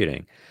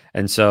contributing.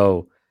 And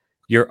so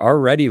you're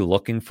already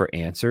looking for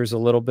answers a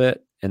little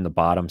bit in the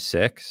bottom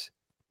 6.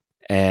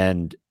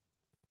 And,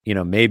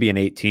 maybe an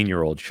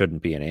 18-year-old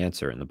shouldn't be an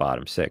answer in the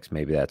bottom 6.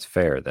 Maybe that's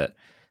fair, that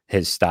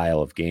his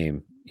style of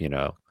game,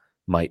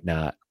 might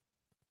not.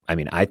 I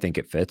mean, I think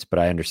it fits, but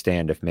I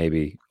understand if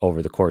maybe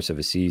over the course of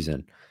a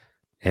season,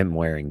 him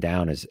wearing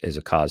down is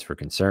a cause for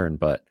concern.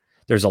 But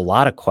there's a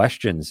lot of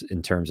questions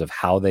in terms of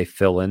how they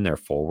fill in their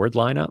forward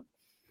lineup.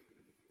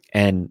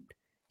 And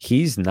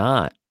he's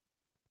not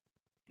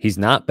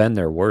been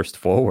their worst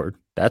forward.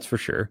 That's for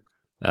sure.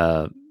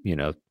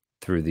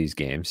 Through these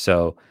games.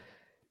 So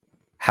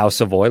how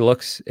Savoy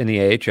looks in the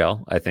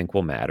AHL, I think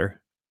will matter.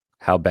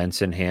 How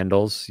Benson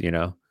handles,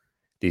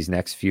 these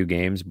next few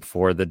games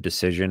before the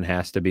decision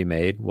has to be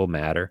made will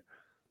matter.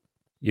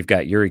 You've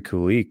got Yuri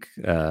Kulik,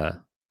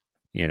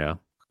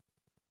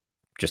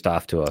 just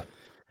off to a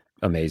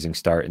amazing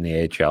start in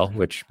the AHL,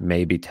 which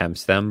maybe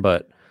tempts them,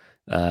 but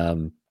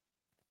a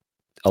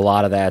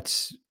lot of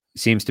that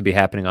seems to be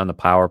happening on the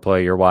power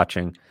play. You're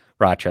watching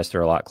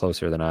Rochester a lot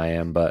closer than I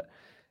am, but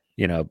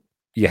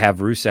you have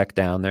Rusek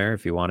down there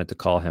if you wanted to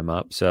call him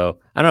up. So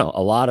I don't know,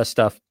 a lot of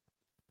stuff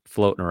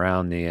floating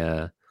around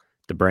the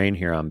brain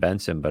here on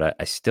Benson, but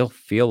I still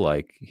feel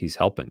like he's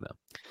helping them.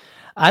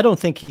 I don't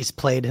think he's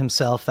played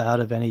himself out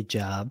of any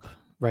job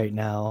right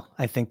now.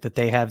 I think that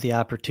they have the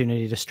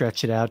opportunity to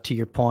stretch it out. To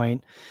your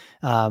point,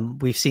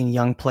 we've seen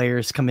young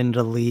players come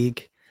into the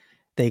league.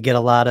 They get a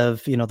lot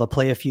of, they'll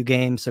play a few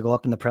games, they'll go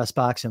up in the press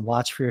box and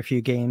watch for a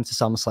few games.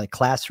 It's almost like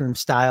classroom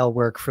style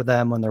work for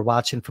them when they're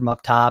watching from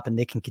up top, and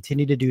they can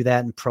continue to do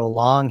that and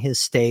prolong his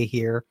stay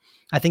here.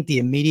 I think the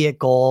immediate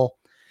goal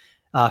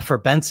for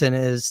Benson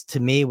is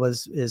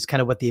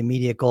kind of what the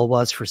immediate goal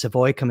was for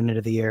Savoy coming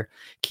into the year.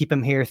 Keep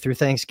him here through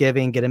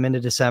Thanksgiving, get him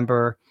into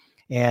December.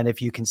 And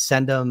if you can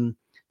send him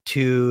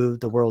to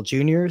the World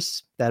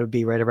Juniors, that would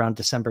be right around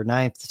December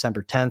 9th,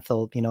 December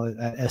 10th,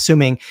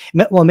 assuming,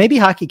 well, maybe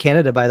Hockey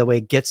Canada, by the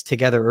way, gets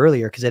together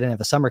earlier because they didn't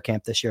have a summer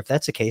camp this year. If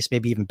that's the case,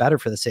 maybe even better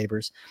for the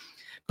Sabres.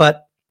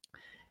 But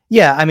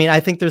yeah, I mean, I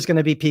think there's going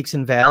to be peaks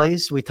and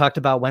valleys. We talked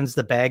about when's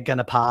the bag going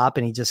to pop,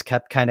 and he just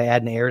kept kind of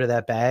adding air to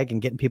that bag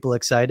and getting people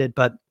excited.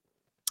 But,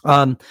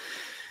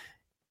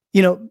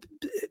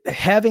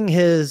 having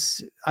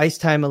his ice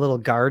time a little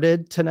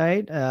guarded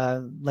tonight,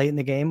 late in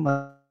the game,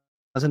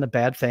 wasn't a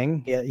bad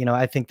thing.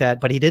 I think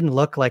that, but he didn't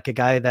look like a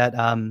guy that,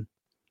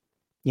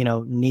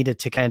 needed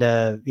to kind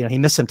of, he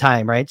missed some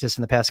time, right? Just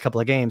in the past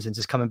couple of games, and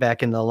just coming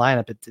back into the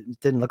lineup, it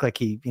didn't look like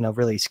he,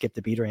 really skipped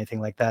a beat or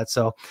anything like that.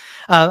 So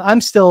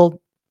I'm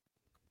still,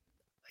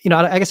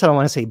 I guess I don't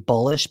want to say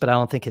bullish, but I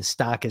don't think his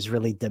stock is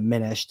really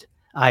diminished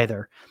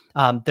either.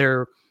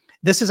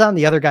 This is on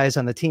the other guys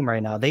on the team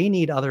right now. They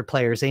need other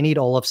players. They need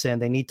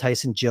Olofsson. They need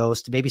Tyson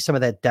Jost. Maybe some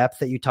of that depth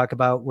that you talk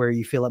about where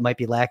you feel it might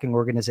be lacking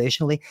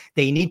organizationally.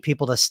 They need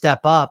people to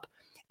step up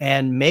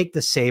and make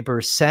the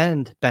Sabres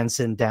send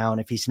Benson down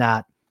if he's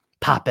not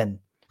popping.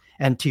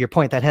 And to your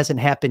point, that hasn't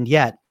happened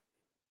yet.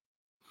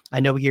 I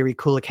know Yuri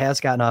Kulik has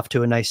gotten off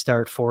to a nice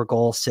start, 4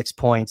 goals, 6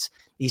 points.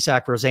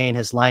 Isak Rosén,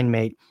 his line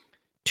mate,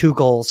 2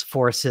 goals,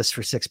 4 assists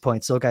for 6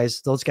 points.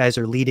 Those guys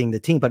are leading the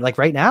team. But like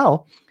right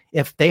now,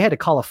 if they had to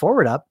call a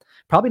forward up,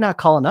 probably not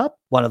calling up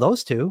one of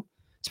those two.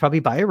 It's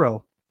probably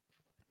Byro,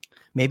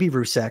 maybe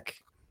Rusek,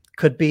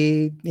 could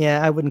be.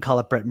 Yeah, I wouldn't call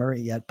it Brett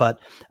Murray yet, but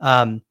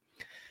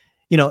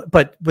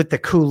but with the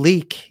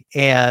Kulik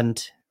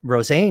and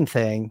Rosén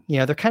thing,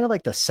 they're kind of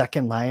like the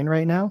second line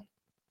right now,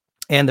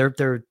 and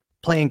they're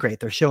playing great.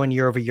 They're showing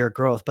year-over-year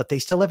growth, but they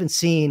still haven't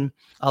seen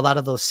a lot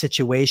of those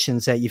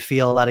situations that you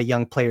feel a lot of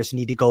young players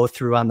need to go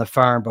through on the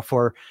farm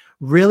before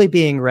really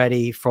being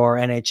ready for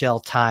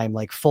NHL time,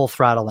 like full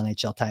throttle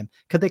NHL time.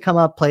 Could they come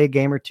up, play a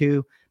game or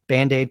two,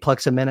 Band-Aid, plug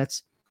some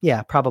minutes?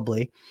 Yeah,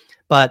 probably.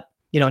 But,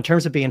 in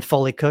terms of being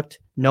fully cooked,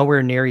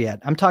 nowhere near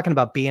yet. I'm talking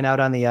about being out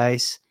on the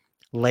ice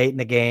late in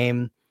the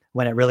game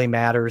when it really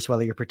matters,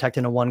 whether you're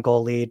protecting a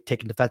 1-goal lead,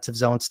 taking defensive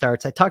zone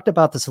starts. I talked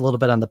about this a little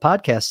bit on the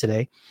podcast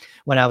today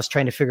when I was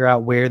trying to figure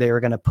out where they were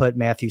going to put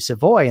Matthew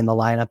Savoy in the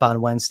lineup on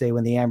Wednesday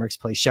when the Amerks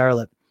play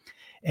Charlotte.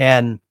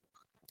 And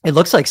it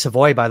looks like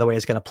Savoy, by the way,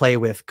 is going to play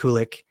with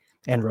Kulik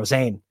and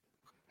Rosén.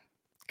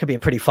 Could be a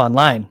pretty fun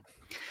line.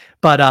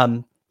 But,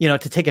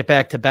 to take it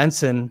back to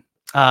Benson,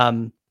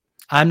 I'm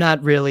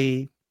not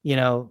really,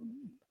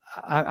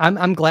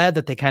 I'm glad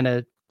that they kind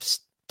of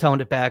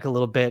toned it back a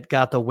little bit,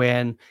 got the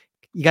win.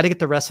 You got to get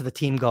the rest of the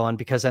team going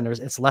because then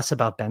it's less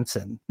about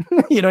Benson.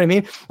 You know what I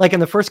mean? Like in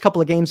the first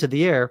couple of games of the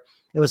year,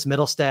 it was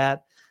Middlestat,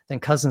 then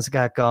Cousins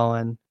got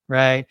going,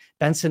 right?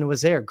 Benson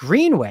was there.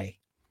 Greenway,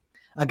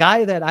 a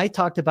guy that I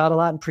talked about a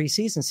lot in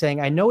preseason,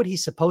 saying, I know what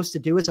he's supposed to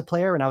do as a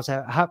player, and I was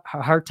a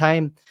hard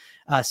time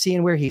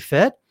seeing where he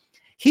fit.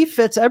 He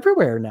fits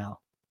everywhere now.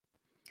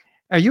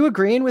 Are you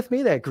agreeing with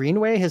me that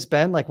Greenway has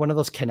been like one of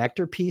those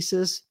connector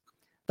pieces?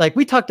 Like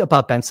we talked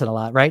about Benson a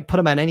lot, right? Put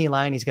him on any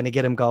line, he's going to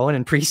get him going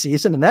in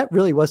preseason, and that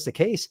really was the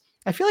case.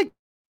 I feel like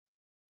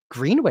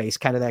Greenway's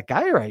kind of that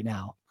guy right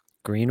now.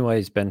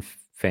 Greenway's been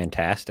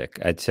fantastic.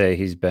 I'd say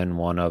he's been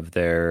one of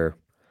their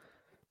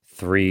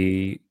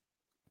three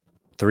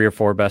or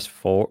four best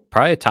forward,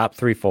 probably a top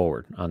 3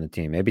 forward on the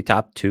team, maybe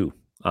top 2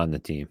 on the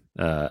team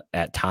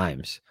at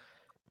times.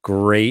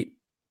 Great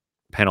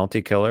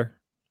penalty killer.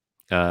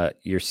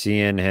 You're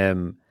seeing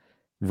him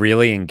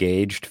really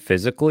engaged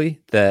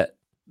physically that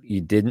you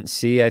didn't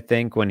see, I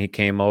think, when he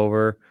came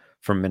over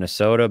from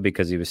Minnesota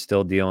because he was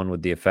still dealing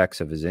with the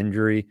effects of his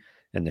injury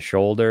and the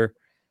shoulder.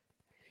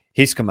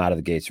 he's come out of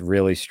the gates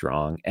really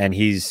strong. And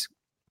he's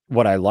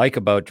what I like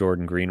about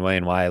Jordan Greenway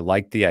and why I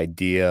like the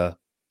idea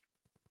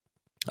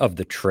of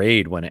the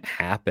trade when it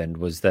happened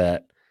was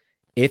that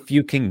if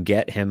you can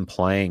get him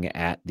playing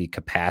at the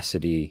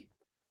capacity,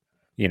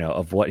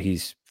 of what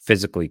he's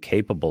physically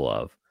capable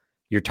of,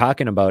 you're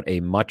talking about a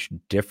much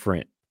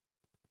different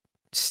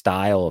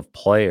style of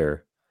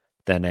player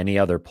than any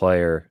other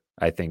player,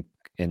 I think,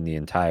 in the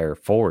entire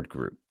forward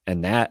group.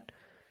 And that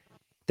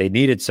they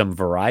needed some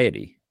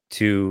variety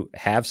to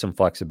have some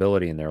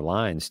flexibility in their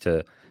lines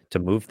to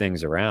move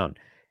things around.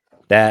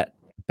 That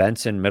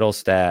Benson,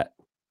 Middlestat,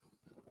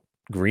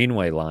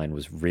 Greenway line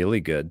was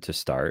really good to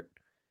start.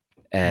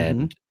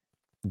 And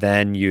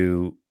then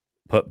you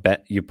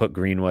put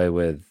Greenway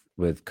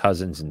with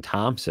Cousins and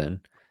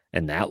Thompson,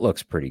 and that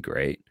looks pretty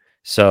great.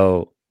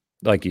 So,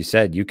 like you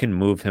said, you can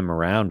move him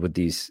around with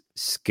these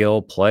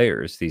skill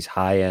players, these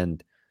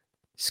high-end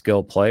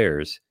skill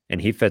players,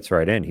 and he fits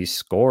right in. He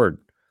scored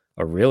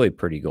a really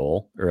pretty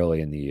goal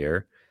early in the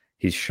year.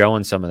 He's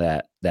showing some of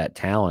that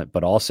talent,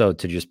 but also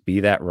to just be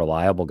that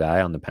reliable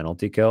guy on the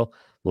penalty kill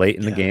late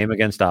in the game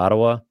against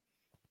Ottawa.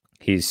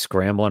 He's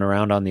scrambling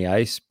around on the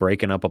ice,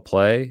 breaking up a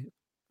play.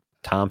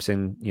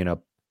 Thompson,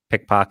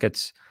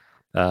 pickpockets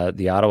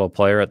the Ottawa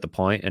player at the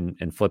point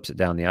and flips it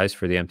down the ice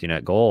for the empty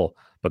net goal.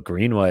 But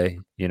Greenway,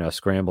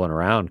 scrambling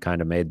around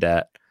kind of made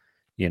that,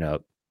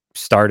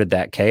 started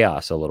that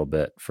chaos a little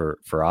bit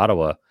for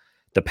Ottawa.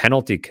 The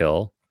penalty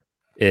kill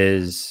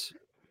is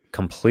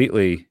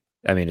completely,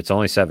 it's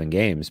only 7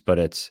 games, but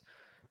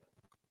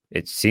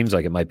it seems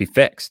like it might be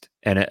fixed.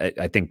 And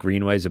I think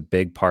Greenway's a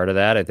big part of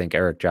that. I think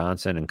Eric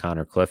Johnson and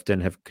Connor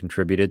Clifton have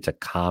contributed to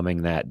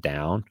calming that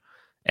down.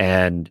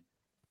 And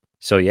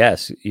so,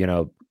 yes,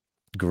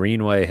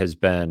 Greenway has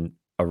been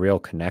a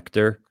real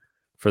connector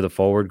for the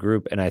forward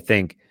group. And I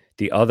think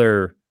the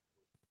other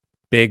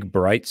big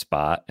bright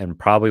spot, and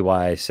probably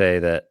why I say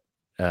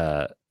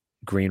that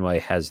Greenway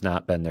has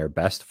not been their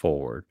best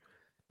forward,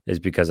 is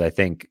because I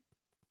think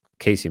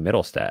Casey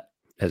Middlestat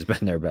has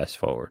been their best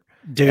forward.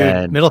 Dude,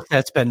 and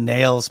Middlestat's been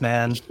nails,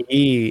 man.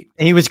 He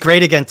was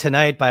great again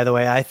tonight, by the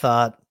way. I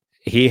thought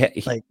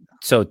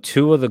so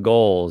 2 of the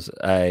goals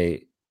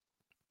I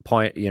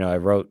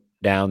wrote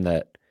down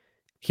that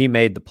he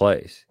made the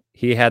plays.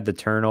 He had the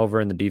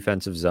turnover in the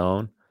defensive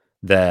zone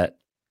that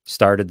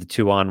started the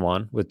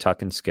 2-on-1 with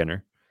Tuck and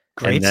Skinner.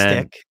 Great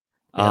stick.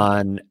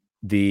 On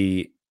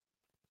the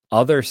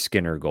other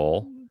Skinner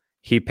goal,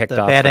 he picked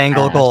off bad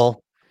angle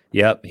goal.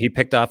 Yep, he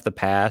picked off the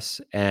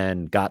pass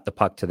and got the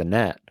puck to the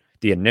net,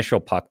 the initial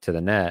puck to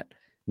the net.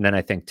 And then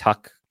I think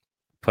Tuck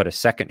put a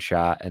second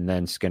shot, and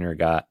then Skinner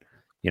got,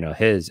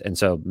 his. And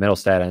so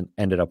Middlestat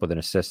ended up with an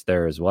assist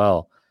there as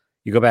well.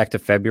 You go back to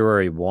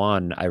February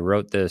 1, I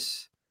wrote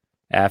this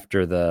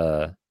after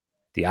the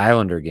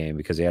Islander game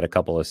because he had a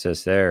couple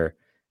assists there.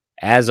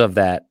 As of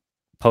that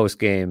post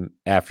game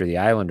after the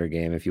Islander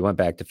game, if you went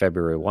back to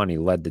February 1, he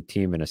led the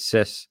team in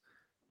assists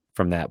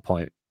from that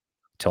point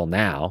till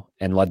now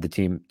and led the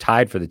team,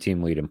 tied for the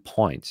team lead in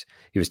points.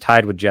 He was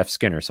tied with Jeff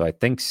Skinner. So I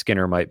think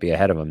Skinner might be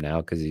ahead of him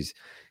now because he's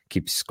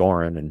keeps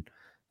scoring and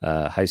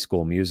High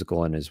School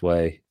Musical in his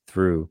way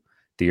through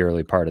the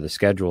early part of the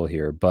schedule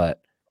here.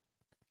 But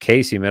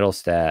Casey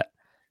Middlestat,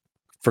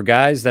 for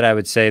guys that I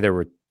would say there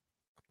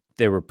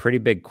were pretty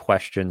big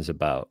questions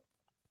about,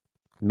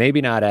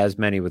 maybe not as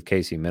many with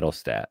Casey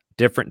Middlestat,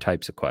 different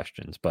types of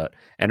questions, but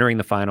entering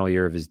the final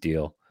year of his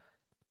deal,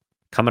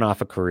 coming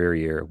off a career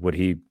year, would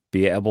he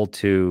be able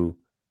to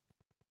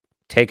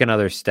take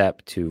another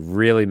step to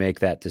really make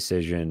that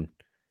decision,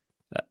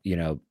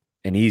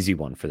 an easy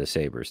one for the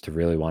Sabres to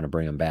really want to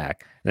bring him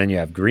back? And then you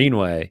have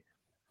Greenway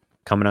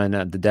coming on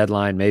the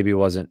deadline, maybe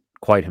wasn't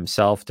quite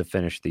himself to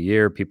finish the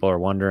year. People are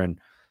wondering,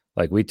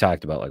 like we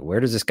talked about, like, where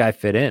does this guy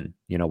fit in?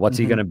 What's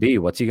he going to be?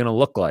 What's he going to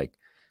look like?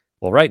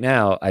 Well, right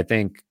now, I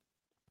think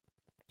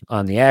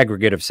on the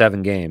aggregate of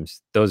 7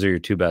 games, those are your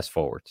 2 best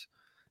forwards.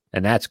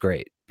 And that's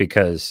great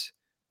because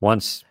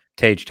once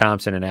Tage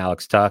Thompson and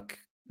Alex Tuck,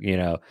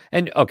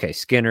 and okay,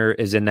 Skinner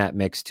is in that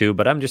mix too,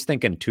 but I'm just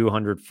thinking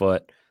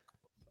 200-foot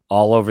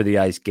all over the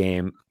ice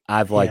game.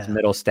 I've liked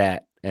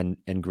Middlestat and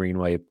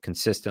Greenway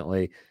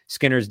consistently.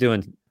 Skinner's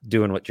doing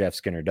what Jeff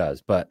Skinner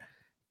does, but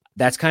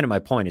that's kind of my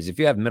point is if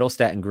you have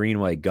Middlestat and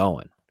Greenway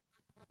going,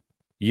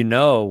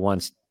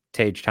 once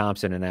Tage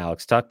Thompson and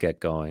Alex Tuck get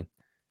going,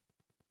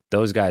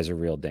 those guys are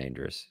real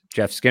dangerous.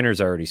 Jeff Skinner's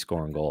already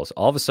scoring goals.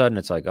 All of a sudden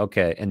it's like,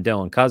 okay, and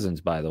Dylan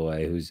Cousins, by the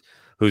way,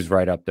 who's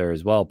right up there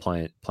as well,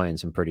 playing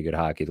some pretty good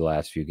hockey the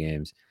last few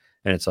games.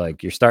 And it's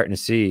like you're starting to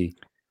see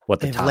what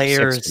the top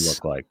layers 6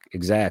 look like.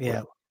 Exactly.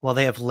 Yeah. Well,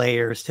 they have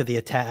layers to the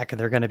attack, and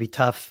they're going to be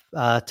tough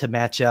to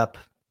match up.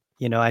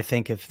 I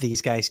think if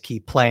these guys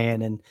keep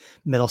playing and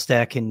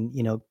Middlestat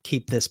can,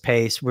 keep this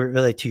pace, we're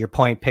really, to your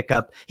point,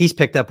 he's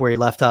picked up where he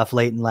left off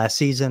late in last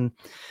season.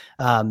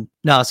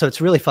 No, so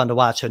it's really fun to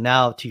watch. So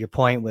now to your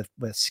point with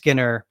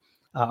Skinner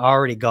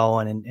already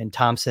going and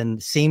Thompson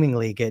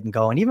seemingly getting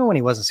going, even when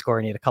he wasn't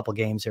scoring, he had a couple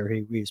games where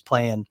he was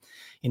playing,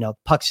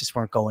 pucks just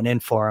weren't going in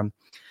for him.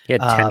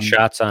 He had 10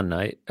 shots on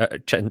night,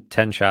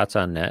 10 shots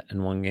on net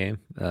in one game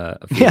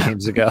a few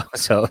games ago.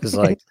 So it was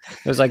like,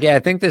 yeah, I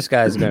think this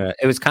guy's gonna.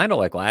 It was kind of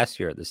like last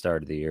year at the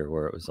start of the year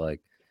where it was like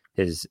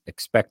his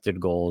expected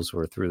goals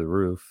were through the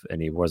roof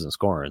and he wasn't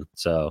scoring.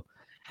 So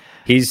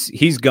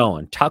he's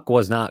going. Tuck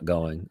was not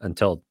going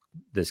until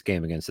this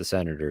game against the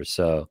Senators.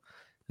 So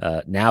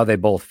now they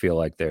both feel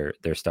like they're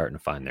starting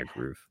to find their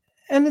groove.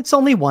 And it's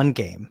only one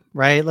game,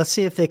 right? Let's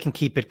see if they can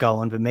keep it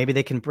going, but maybe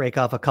they can break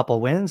off a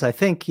couple wins. I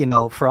think,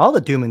 for all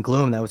the doom and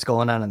gloom that was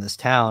going on in this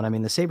town, I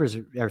mean, the Sabres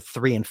are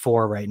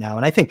 3-4 right now.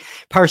 And I think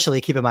partially,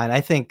 keep in mind, I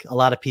think a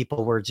lot of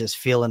people were just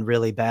feeling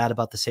really bad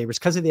about the Sabres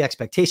because of the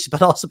expectations,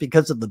 but also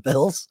because of the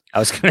Bills. I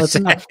was going to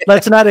say,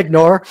 let's not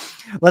ignore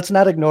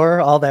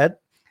all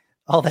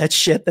that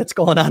shit that's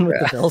going on with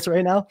the Bills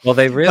right now. Well,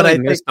 they really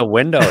missed the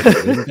window,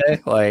 didn't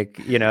they?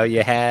 Like,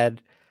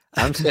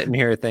 I'm sitting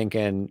here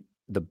thinking,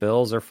 the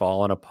Bills are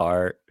falling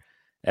apart.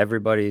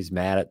 Everybody's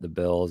mad at the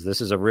Bills.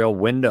 This is a real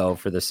window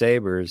for the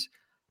Sabres.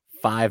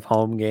 5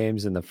 home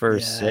games in the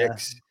first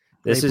 6.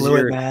 This is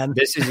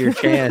your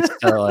chance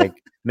to like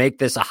make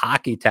this a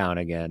hockey town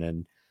again.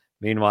 And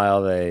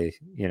meanwhile,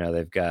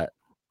 they've got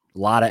a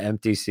lot of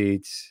empty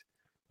seats,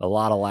 a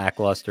lot of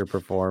lackluster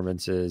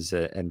performances,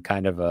 and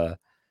kind of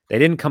they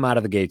didn't come out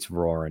of the gates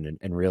roaring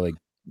and really,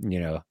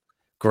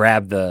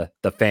 grab the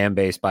fan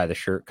base by the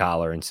shirt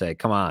collar and say,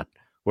 come on.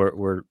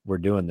 We're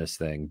doing this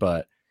thing,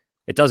 but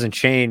it doesn't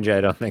change. I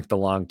don't think the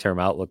long-term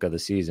outlook of the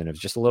season. It's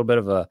just a little bit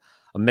of a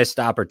missed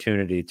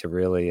opportunity to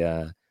really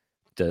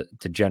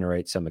to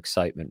generate some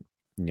excitement,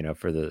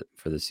 for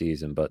the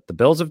season. But the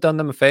Bills have done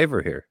them a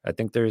favor here. I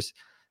think there's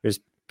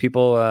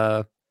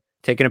people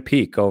taking a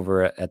peek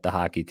over at the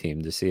hockey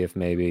team to see if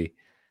maybe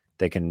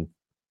they can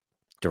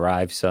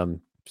derive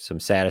some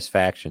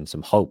satisfaction,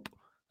 some hope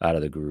out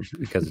of the group,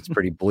 because it's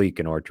pretty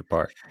bleak in Orchard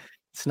Park.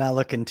 It's not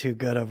looking too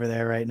good over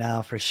there right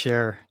now, for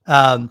sure.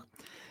 So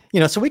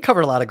we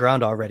covered a lot of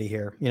ground already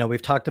here.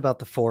 We've talked about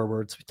the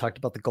forwards. We talked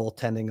about the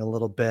goaltending a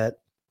little bit.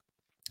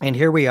 And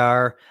here we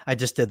are. I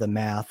just did the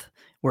math.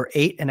 We're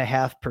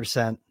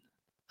 8.5%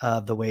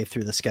 of the way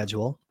through the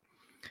schedule.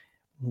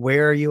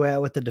 Where are you at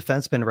with the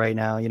defenseman right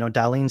now?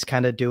 Dahlin's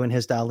kind of doing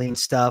his Dahlin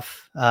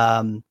stuff.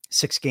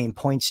 6-game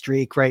point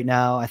streak right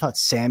now. I thought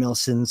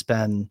Samuelson's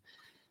been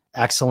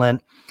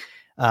excellent.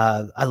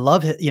 I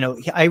love it.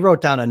 I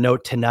wrote down a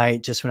note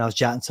tonight just when I was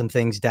jotting some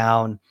things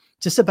down,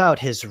 just about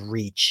his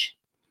reach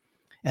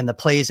and the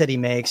plays that he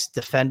makes,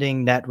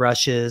 defending net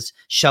rushes,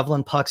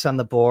 shoveling pucks on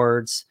the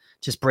boards,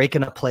 just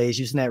breaking up plays,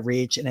 using that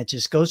reach. And it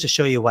just goes to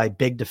show you why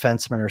big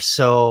defensemen are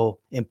so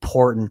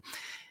important.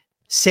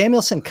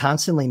 Samuelson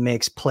constantly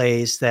makes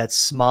plays that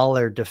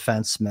smaller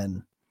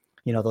defensemen,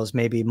 those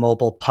maybe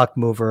mobile puck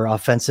mover,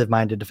 offensive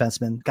minded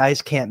defensemen,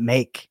 guys can't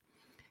make.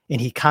 And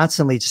he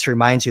constantly just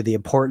reminds you the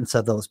importance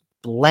of the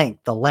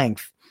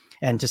length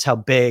and just how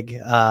big,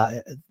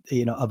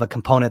 of a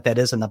component that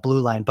is in the blue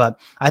line. But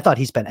I thought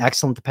he's been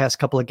excellent the past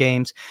couple of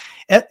games.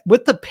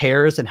 With the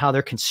pairs and how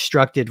they're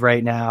constructed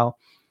right now,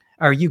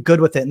 are you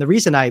good with it? And the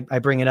reason I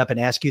bring it up and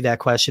ask you that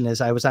question is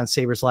I was on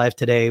Sabres Live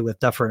today with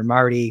Duffer and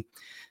Marty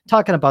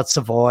talking about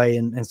Savoy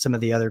and some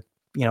of the other,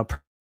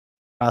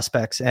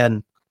 prospects.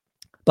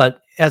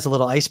 But as a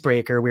little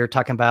icebreaker, we were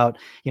talking about,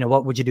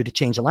 what would you do to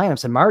change the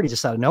lineups? And Marty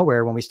just out of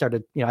nowhere, when we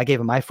started, I gave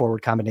him my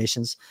forward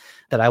combinations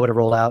that I would have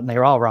rolled out, and they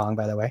were all wrong,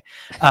 by the way.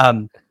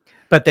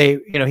 But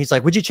he's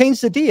like, would you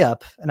change the D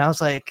up? And I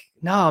was like,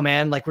 no,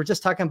 man, like we're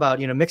just talking about,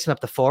 mixing up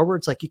the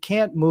forwards. Like you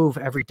can't move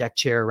every deck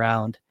chair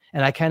around.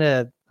 And I kind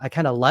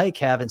of like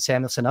having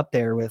Samuelson up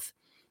there with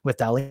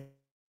Dahlin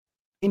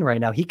right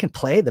now. He can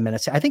play the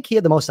minutes. I think he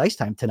had the most ice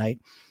time tonight,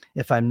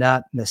 if I'm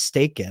not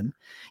mistaken.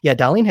 Yeah,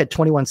 Dahlin had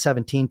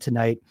 21-17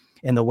 tonight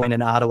in the win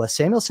in Ottawa.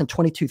 Samuelson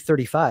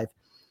 22-35.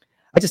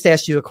 I just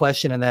asked you a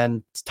question and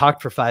then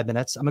talked for 5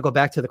 minutes. I'm going to go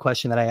back to the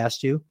question that I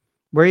asked you.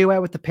 Where are you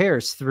at with the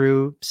pairs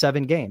through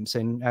 7 games?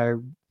 And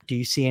do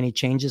you see any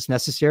changes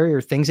necessary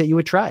or things that you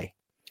would try?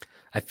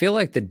 I feel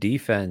like the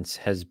defense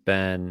has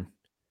been,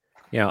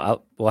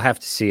 we'll have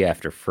to see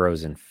after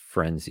Frozen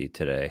Frenzy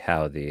today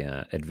how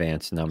the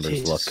advanced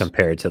numbers look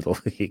compared to the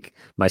league.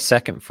 My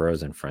second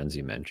Frozen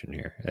Frenzy mention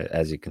here.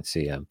 As you can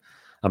see, I'm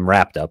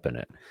wrapped up in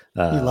it.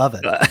 You love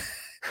it.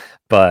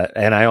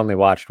 And I only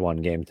watched one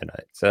game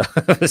tonight, so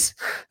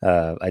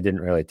I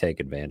didn't really take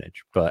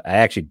advantage. But I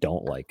actually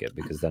don't like it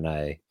because then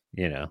I,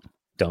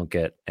 don't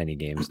get any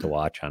games to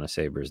watch on a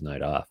Sabres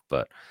night off.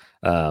 But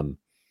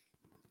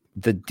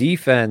the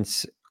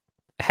defense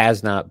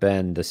has not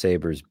been the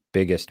Sabres'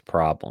 biggest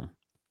problem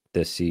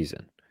this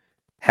season.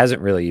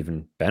 Hasn't really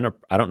even been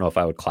I don't know if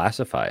I would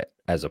classify it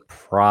as a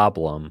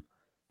problem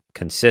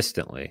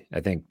consistently. I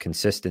think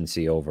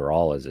consistency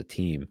overall as a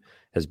team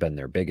has been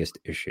their biggest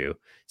issue.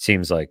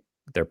 Seems like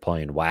they're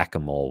playing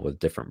whack-a-mole with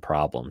different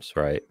problems,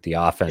 right? The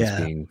offense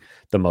being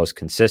the most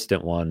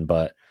consistent one,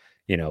 but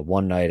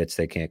one night it's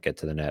they can't get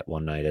to the net,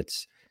 one night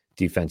it's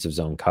defensive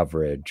zone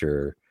coverage,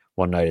 or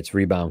one night it's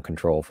rebound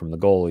control from the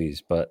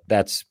goalies, but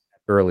that's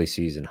early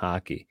season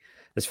hockey.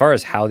 As far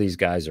as how these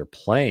guys are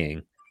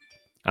playing,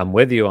 I'm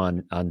with you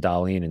on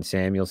Dahlin and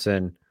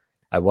Samuelson.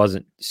 I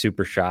wasn't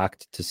super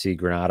shocked to see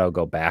Granato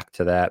go back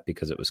to that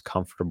because it was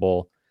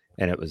comfortable,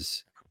 and it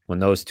was when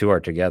those two are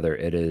together,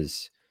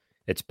 it's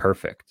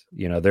perfect.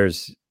 You know,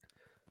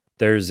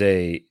 there's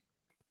a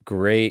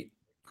great,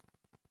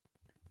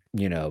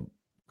 you know,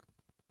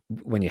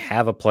 when you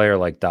have a player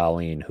like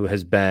Dahlin who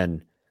has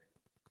been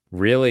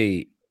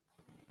really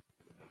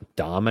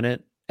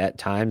dominant at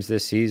times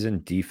this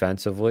season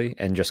defensively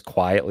and just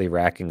quietly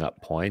racking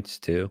up points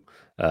too.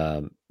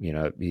 You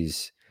know,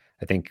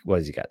 I think, what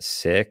has he got?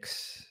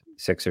 Six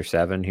or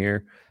seven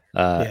here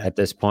at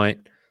this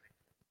point.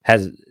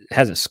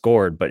 Hasn't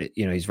scored, but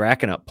you know, he's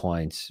racking up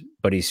points,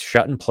 but he's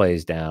shutting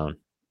plays down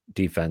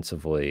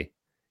defensively.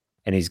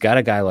 And he's got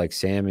a guy like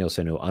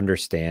Samuelsson who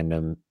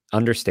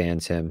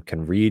understands him,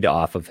 can read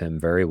off of him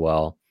very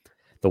well.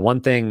 The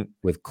one thing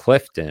with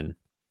Clifton,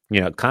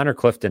 you know, Connor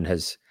Clifton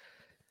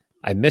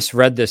I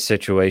misread this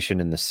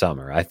situation in the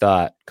summer. I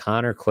thought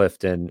Connor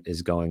Clifton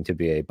is going to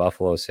be a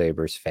Buffalo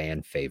Sabres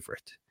fan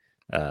favorite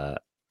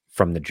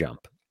from the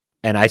jump.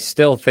 And I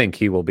still think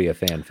he will be a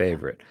fan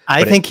favorite.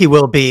 I think he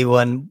will be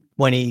when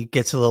he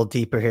gets a little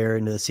deeper here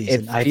into the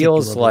season. It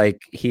feels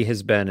like he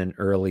has been an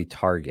early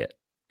target,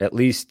 at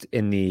least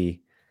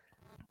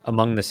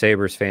among the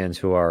Sabres fans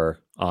who are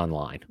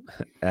online.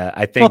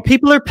 I think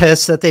people are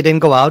pissed that they didn't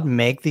go out and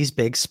make these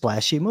big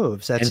splashy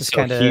moves. That's just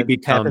kind of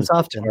happens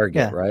often,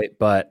 target, right?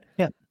 But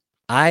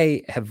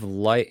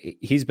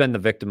he's been the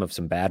victim of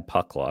some bad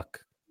puck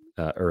luck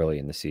early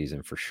in the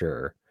season for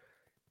sure.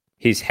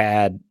 He's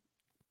had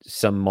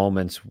some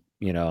moments,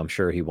 you know, I'm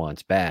sure he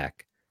wants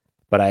back,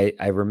 but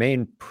I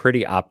remain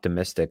pretty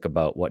optimistic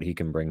about what he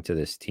can bring to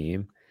this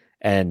team.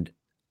 And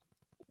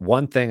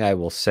one thing I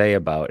will say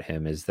about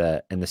him is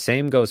that, and the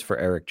same goes for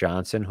Eric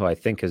Johnson, who I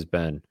think has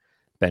been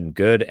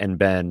good and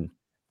been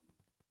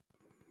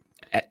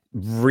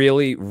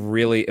really,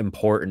 really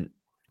important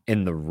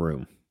in the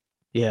room.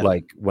 Yeah.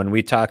 Like when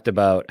we talked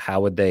about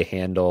how would they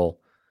handle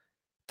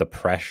the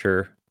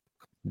pressure,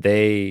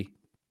 they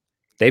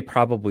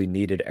probably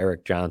needed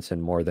Eric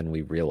Johnson more than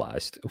we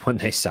realized when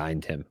they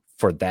signed him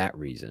for that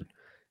reason.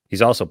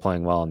 He's also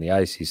playing well on the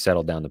ice. He's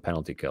settled down the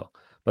penalty kill.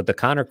 But the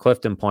Connor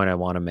Clifton point I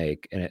want to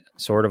make, and it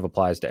sort of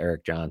applies to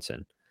Eric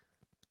Johnson,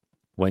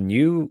 when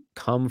you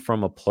come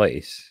from a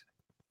place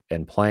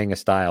and playing a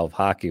style of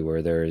hockey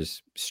where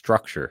there's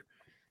structure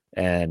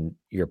and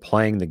you're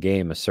playing the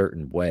game a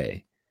certain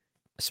way,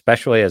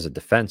 especially as a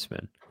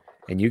defenseman,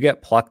 and you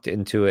get plucked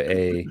into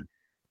a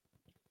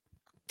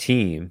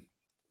team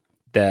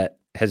that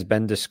has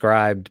been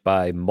described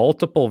by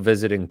multiple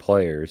visiting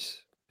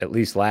players, at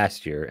least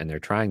last year, and they're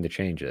trying to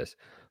change this,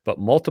 but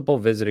multiple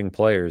visiting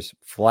players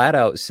flat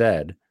out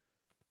said,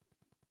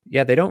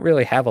 yeah, they don't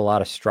really have a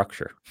lot of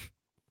structure.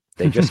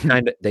 They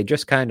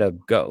just kind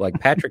of go, like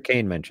Patrick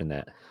Kane mentioned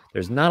that.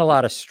 There's not a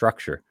lot of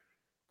structure.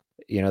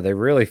 You know, they're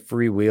really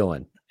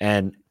freewheeling.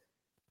 And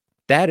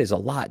that is a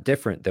lot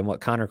different than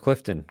what Connor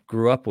Clifton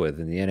grew up with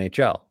in the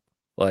NHL.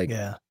 Like,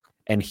 yeah.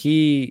 And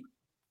he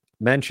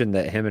mentioned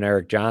that him and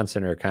Eric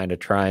Johnson are kind of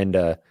trying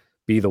to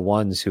be the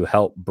ones who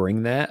help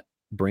bring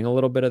a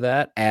little bit of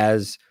that,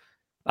 as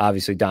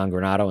obviously Don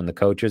Granato and the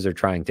coaches are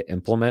trying to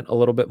implement a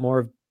little bit more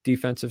of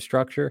defensive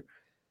structure.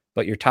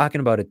 But you're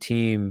talking about a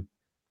team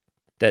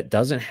that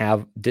doesn't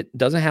have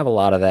a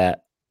lot of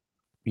that,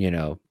 you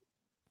know,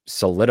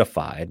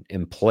 solidified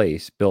in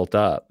place, built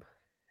up,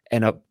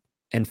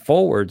 and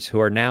forwards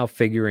who are now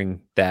figuring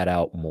that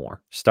out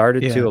more.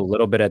 Started to a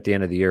little bit at the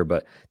end of the year,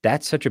 but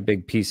that's such a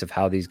big piece of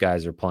how these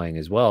guys are playing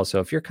as well. So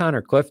if you're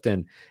Connor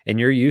Clifton and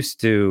you're used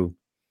to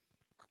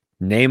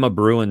name a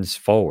Bruins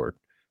forward,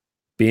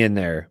 being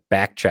there,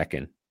 back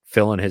checking,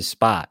 filling his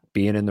spot,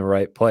 being in the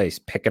right place,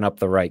 picking up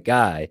the right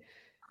guy,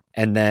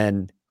 and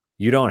then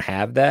you don't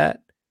have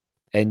that,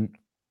 and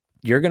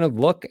you're going to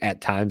look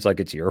at times like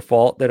it's your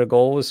fault that a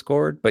goal was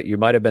scored, but you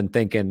might have been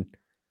thinking,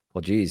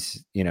 well,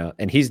 geez, you know,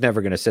 and he's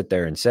never going to sit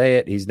there and say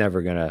it. He's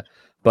never going to,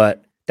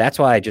 but that's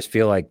why I just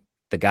feel like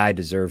the guy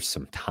deserves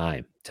some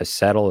time to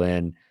settle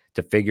in,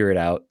 to figure it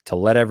out, to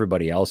let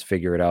everybody else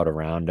figure it out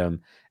around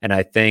him. And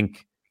I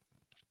think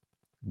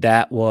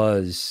that's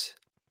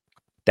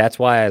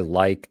why I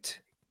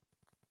liked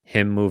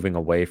him moving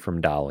away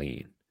from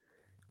Dahlin,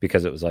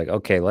 because it was like,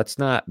 okay, let's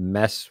not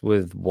mess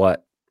with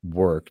what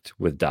worked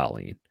with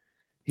Dahlin.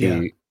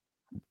 He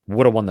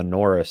would have won the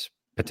Norris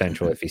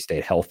potential if he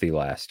stayed healthy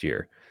last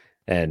year.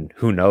 And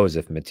who knows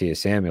if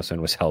Matthias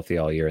Samuelsson was healthy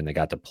all year and they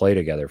got to play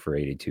together for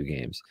 82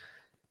 games.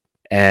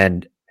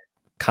 And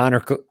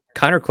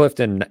Connor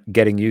Clifton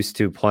getting used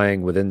to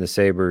playing within the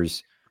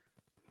Sabres,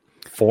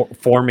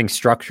 forming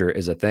structure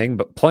is a thing,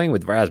 but playing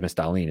with Rasmus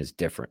Dahlin is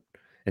different.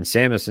 And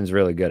Samuelsson's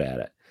really good at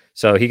it.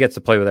 So he gets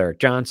to play with Eric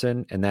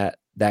Johnson, and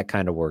that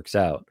kind of works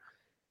out.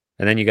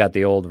 And then you got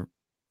the old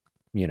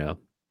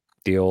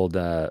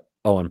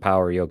Owen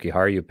Power, Yoki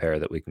Haru pair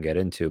that we can get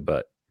into,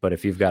 but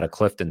if you've got a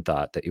Clifton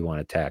thought that you want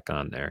to tack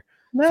on there,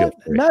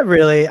 not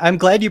really. I'm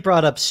glad you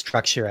brought up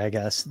structure, I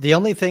guess. The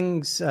only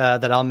things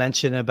that I'll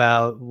mention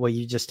about what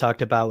you just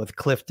talked about with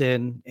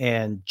Clifton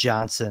and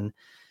Johnson,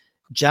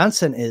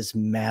 Johnson is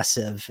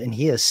massive and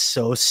he is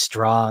so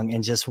strong,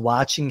 and just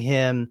watching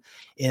him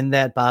in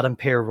that bottom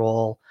pair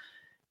role,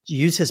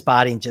 use his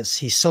body and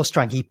he's so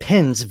strong. He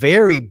pins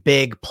very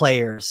big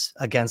players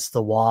against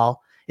the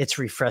wall. It's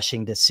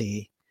refreshing to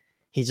see.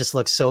 He just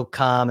looks so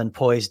calm and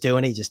poised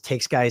doing it. He just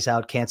takes guys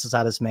out, cancels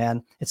out his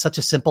man. It's such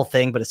a simple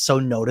thing, but it's so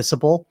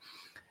noticeable.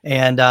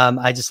 And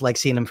I just like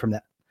seeing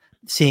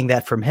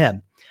that from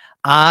him.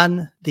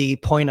 On the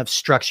point of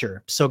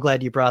structure, so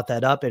glad you brought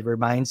that up. It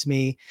reminds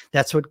me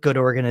that's what good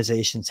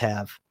organizations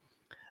have.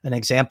 An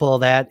example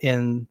of that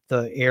in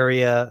the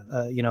area,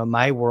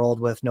 my world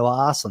with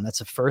Noah Osland. That's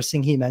the first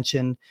thing he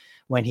mentioned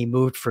when he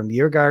moved from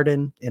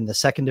Djurgården in the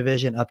second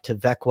division up to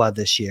Växjö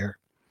this year.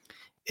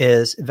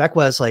 Is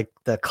Växjö is like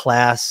the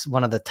class,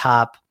 one of the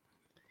top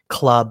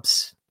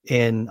clubs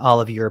in all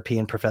of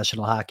European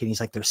professional hockey. And he's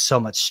like, there's so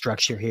much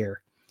structure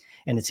here,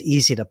 and it's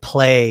easy to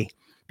play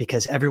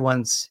because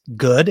everyone's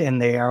good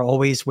and they are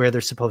always where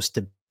they're supposed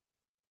to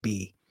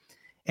be.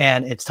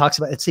 And it's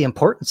the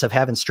importance of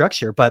having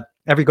structure, but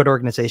every good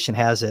organization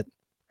has it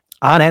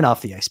on and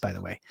off the ice, by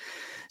the way.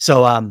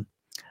 So I'm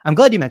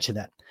glad you mentioned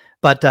that,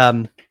 but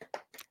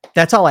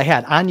that's all I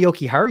had on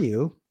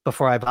Jokiharju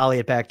before I volley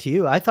it back to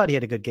you. I thought he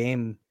had a good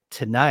game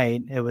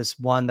tonight. It was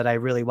one that I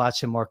really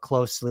watched him more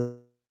closely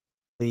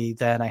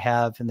than I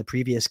have in the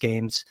previous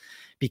games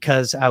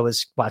because I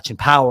was watching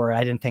Power.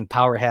 I didn't think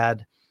Power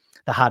had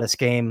the hottest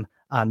game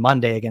on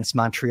Monday against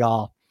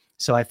Montreal.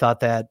 So I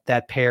thought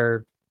that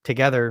pair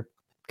together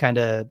kind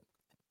of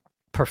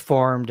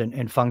performed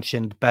and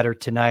functioned better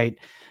tonight.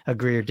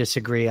 Agree or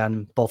disagree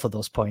on both of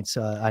those points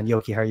on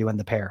Jokiharju and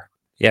the pair?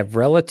 Yeah,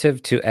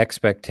 relative to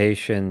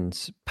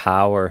expectations,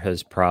 Power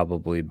has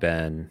probably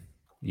been,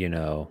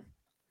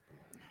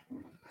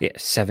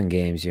 7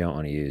 games. You don't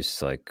want to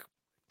use like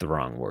the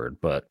wrong word,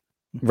 but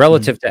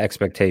relative to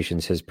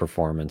expectations, his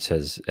performance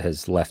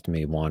has left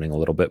me wanting a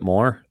little bit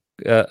more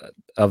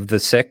of the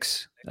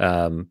 6.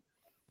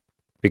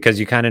 Because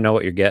you kind of know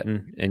what you're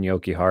getting in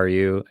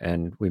Jokiharju,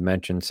 and we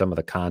mentioned some of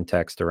the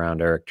context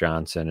around Erik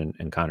Johnson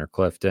and Connor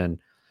Clifton,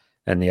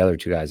 and the other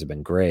 2 guys have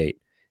been great.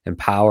 And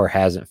Power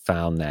hasn't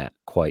found that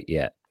quite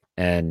yet.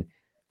 And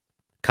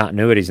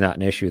continuity is not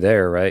an issue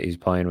there, right? He's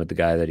playing with the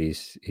guy that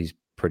he's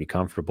pretty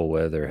comfortable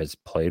with or has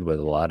played with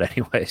a lot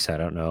anyways. I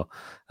don't know.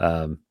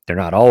 They're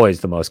not always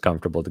the most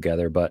comfortable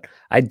together, but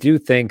I do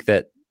think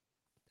that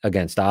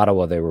against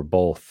Ottawa, they were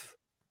both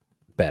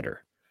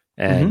better.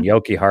 And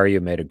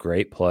Jokiharju made a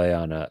great play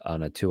on a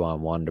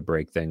 2-on-1 to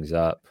break things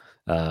up.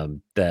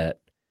 That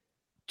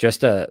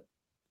just a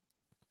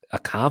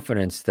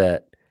confidence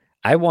that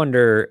I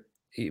wonder,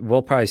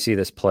 we'll probably see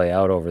this play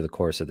out over the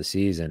course of the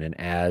season. And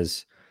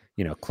as,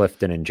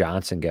 Clifton and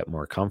Johnson get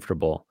more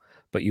comfortable,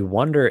 but you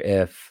wonder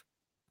if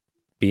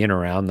being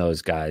around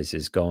those guys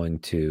is going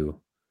to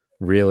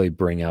really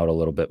bring out a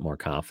little bit more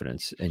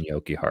confidence in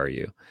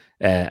Jokiharju.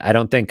 And I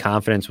don't think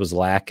confidence was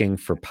lacking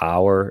for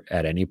Power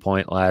at any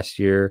point last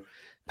year.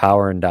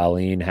 Power and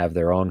Dahlin have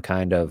their own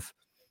kind of,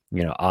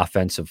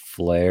 offensive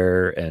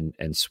flair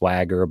and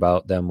swagger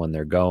about them when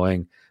they're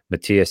going.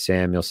 Matthias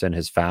Samuelsson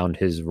has found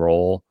his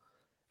role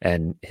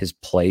and his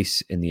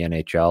place in the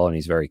NHL, and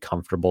he's very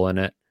comfortable in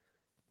it.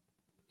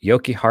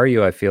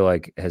 Jokiharju, I feel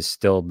like, has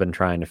still been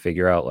trying to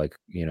figure out, like,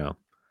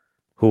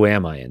 who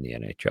am I in the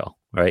NHL,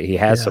 right? He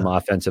has some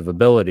offensive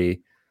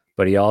ability,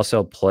 but he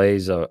also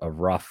plays a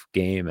rough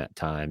game at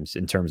times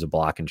in terms of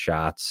blocking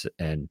shots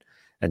and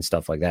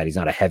stuff like that. He's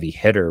not a heavy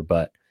hitter,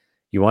 but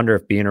you wonder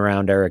if being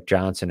around Erik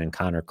Johnson and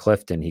Connor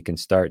Clifton, he can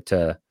start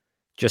to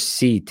just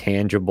see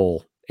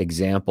tangible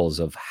examples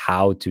of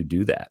how to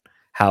do that,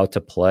 how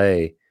to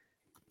play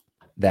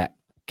that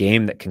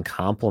game that can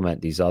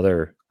complement these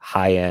other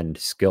high-end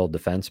skilled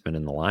defensemen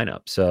in the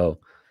lineup. So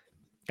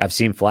I've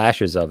seen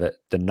flashes of it.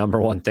 The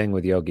number one thing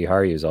with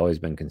Jokiharju has always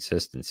been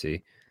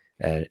consistency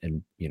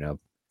and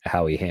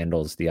how he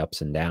handles the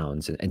ups and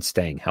downs and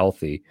staying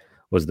healthy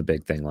was the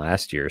big thing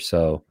last year.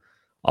 So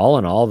all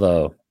in all,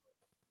 though,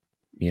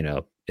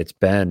 it's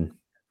been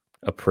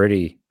a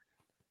pretty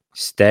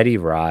steady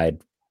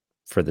ride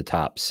for the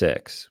top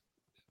 6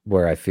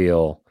 where I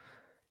feel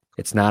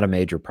it's not a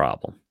major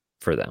problem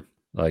for them.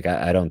 Like,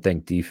 I don't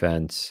think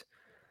defensive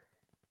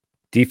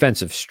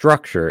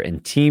structure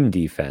and team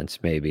defense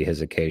maybe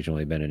has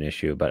occasionally been an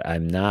issue, but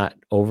I'm not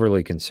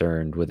overly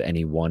concerned with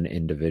any one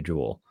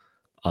individual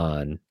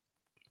in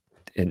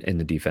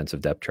the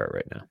defensive depth chart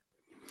right now.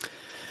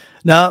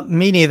 No,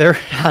 me neither,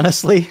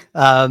 honestly.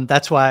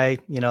 That's why,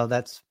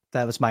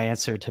 that was my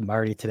answer to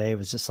Marty today. It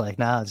was just like,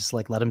 just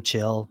like, let him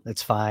chill.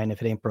 It's fine.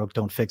 If it ain't broke,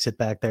 don't fix it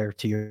back there.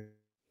 To your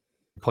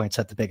points,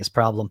 that's the biggest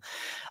problem.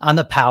 On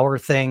the Power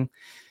thing,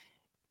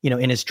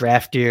 in his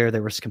draft year,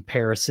 there was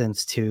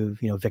comparisons to,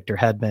 Victor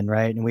Hedman,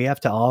 right? And we have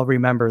to all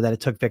remember that it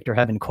took Victor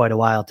Hedman quite a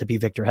while to be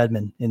Victor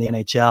Hedman in the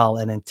NHL.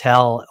 And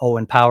until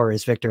Owen Power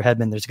is Victor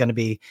Hedman, there's going to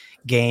be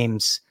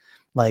games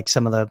like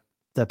some of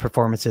the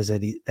performances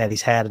that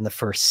he's had in the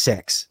first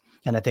 6.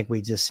 And I think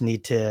we just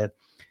need to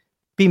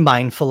be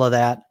mindful of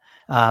that.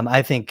 I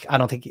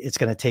don't think it's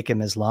going to take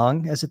him as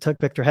long as it took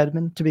Victor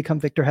Hedman to become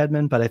Victor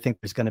Hedman, but I think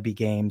there's going to be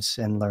games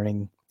and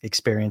learning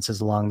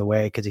experiences along the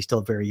way because he's still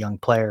a very young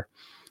player,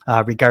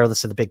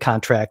 regardless of the big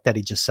contract that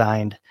he just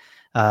signed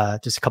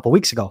just a couple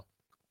weeks ago.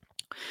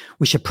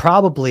 We should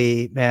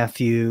probably,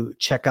 Matthew,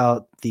 check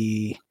out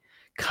the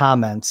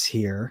comments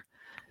here.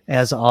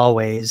 As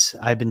always,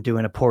 I've been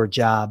doing a poor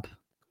job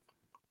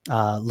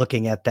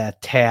looking at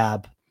that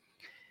tab.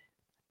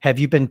 Have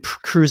you been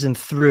cruising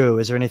through?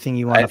 Is there anything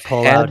you want to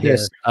pull out here?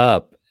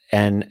 Up,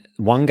 and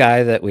one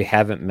guy that we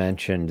haven't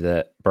mentioned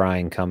that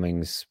Brian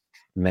Cummings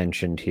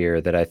mentioned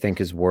here that I think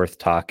is worth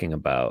talking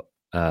about,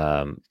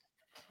 and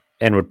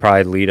would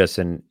probably lead us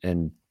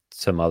in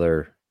some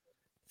other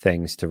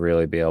things to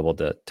really be able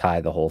to tie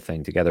the whole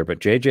thing together. But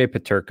JJ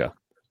Peterka,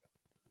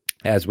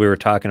 as we were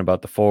talking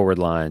about the forward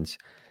lines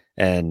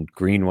and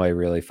Greenway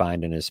really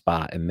finding his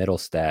spot in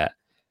Middlestat,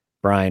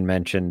 Brian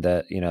mentioned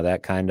that,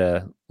 that kind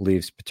of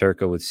leaves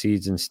Peterka with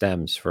seeds and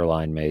stems for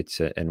line mates,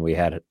 and we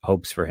had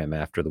hopes for him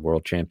after the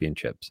World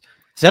Championships.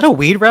 Is that a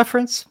weed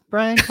reference,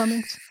 Brian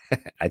Cummings?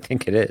 I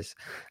think it is.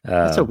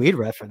 That's a weed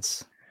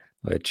reference.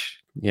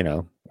 Which,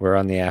 we're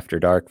on the After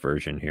Dark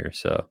version here,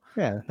 so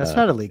yeah, that's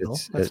not illegal.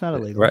 That's not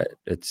illegal, right?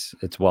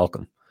 It's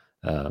welcome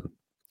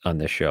on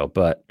this show,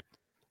 but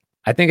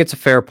I think it's a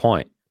fair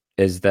point.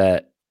 Is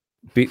that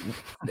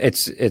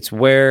it's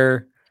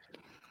where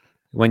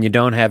when you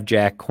don't have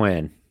Jack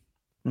Quinn,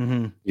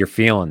 mm-hmm. you're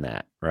feeling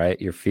that, right?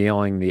 You're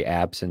feeling the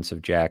absence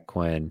of Jack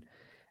Quinn,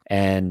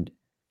 and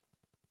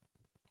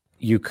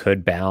you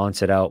could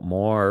balance it out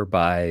more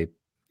by,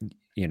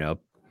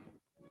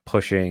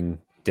 pushing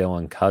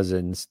Dylan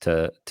Cousins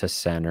to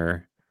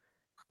center.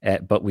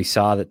 But we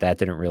saw that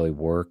didn't really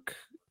work.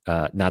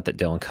 Not that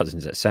Dylan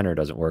Cousins at center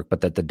doesn't work,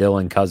 but that the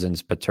Dylan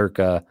Cousins,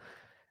 Peterka,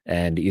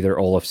 and either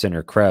Olofsson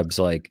or Krebs,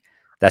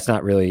 that's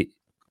not really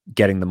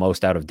getting the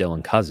most out of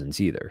Dylan Cousins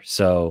either.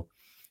 So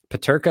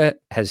Peterka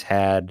has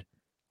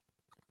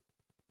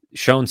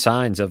shown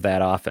signs of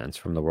that offense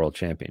from the World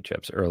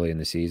Championships early in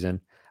the season.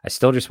 I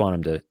still just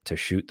want him to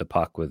shoot the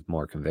puck with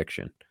more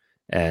conviction.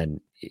 And,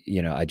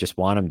 I just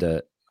want him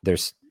to,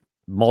 there's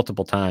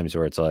multiple times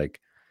where it's like,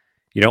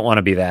 you don't want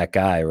to be that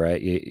guy,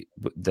 right?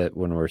 That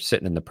when we're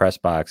sitting in the press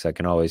box, I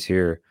can always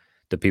hear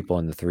the people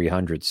in the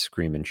 300s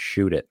screaming,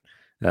 shoot it.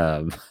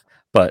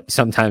 But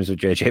sometimes with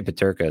JJ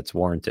Peterka, it's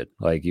warranted.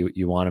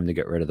 You want him to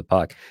get rid of the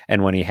puck.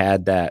 And when he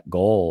had that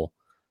goal,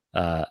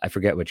 I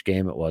forget which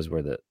game it was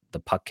where the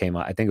puck came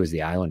out. I think it was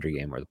the Islander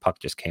game where the puck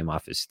just came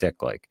off his stick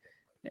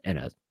in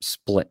a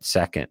split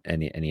second,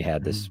 and he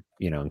had this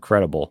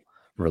incredible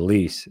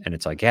release. And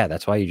it's like, yeah,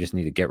 that's why you just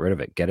need to get rid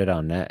of it, get it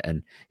on net.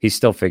 And he's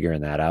still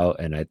figuring that out.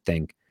 And I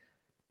think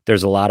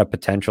there's a lot of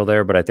potential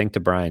there. But I think to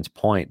Brian's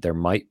point, it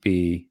might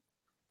be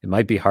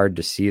hard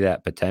to see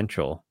that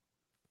potential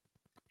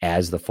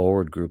as the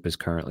forward group is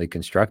currently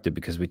constructed,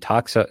 because we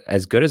talk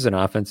as good as an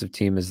offensive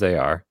team as they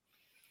are,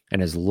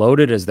 and as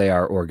loaded as they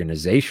are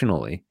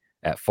organizationally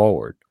at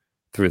forward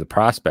through the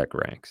prospect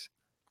ranks,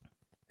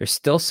 there's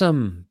still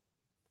something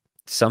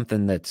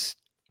that's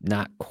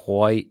not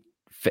quite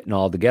fitting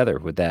all together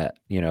with that,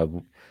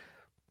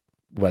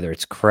 whether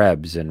it's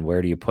Krebs and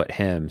where do you put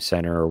him,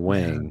 center or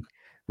wing,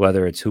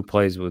 whether it's who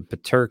plays with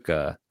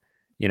Peterka,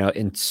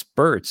 in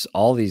spurts,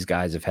 all these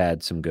guys have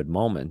had some good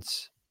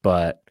moments,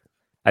 but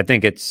I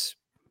think it's,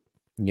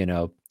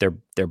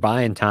 they're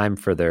buying time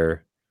for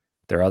their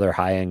other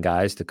high-end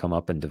guys to come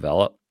up and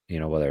develop,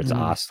 whether it's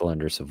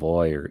Ostland or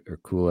Savoy or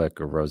Kulik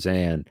or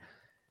Roseanne,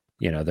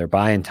 they're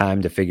buying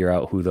time to figure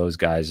out who those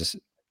guys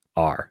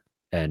are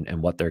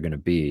and what they're going to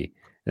be.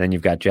 And then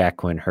you've got Jack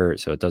Quinn hurt,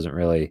 so it doesn't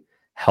really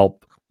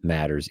help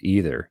matters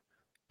either.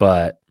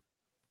 But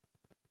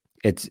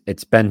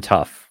it's been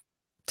tough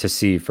to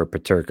see for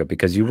Peterka,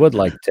 because you would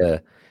like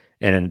to,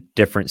 in a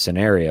different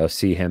scenario,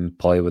 see him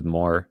play with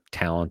more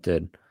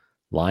talented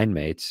line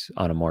mates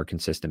on a more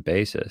consistent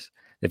basis.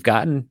 They've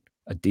gotten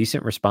a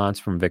decent response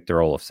from Victor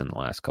Olofsson the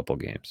last couple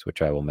of games,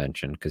 which I will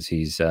mention because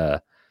he's,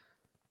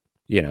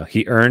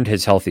 he earned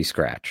his healthy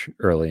scratch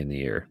early in the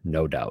year,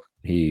 no doubt.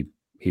 He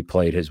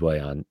played his way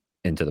on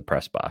into the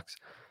press box,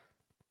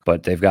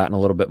 but they've gotten a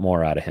little bit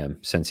more out of him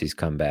since he's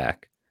come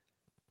back.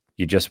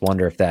 You just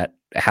wonder if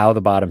how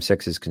the bottom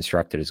six is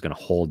constructed is going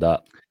to hold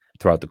up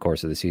throughout the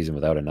course of the season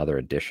without another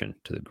addition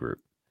to the group.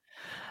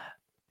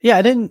 Yeah,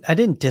 I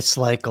didn't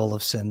dislike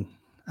Olofsson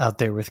out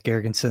there with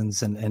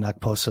Gergensons and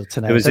Okposo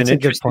tonight. It was an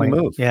interesting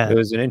move. Yeah, it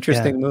was an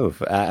interesting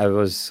move. I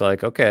was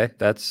like, okay,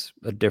 that's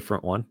a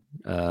different one.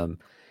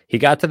 He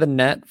got to the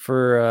net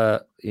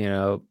for,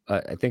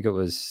 I think it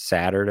was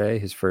Saturday,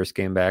 his first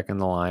game back in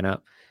the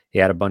lineup. He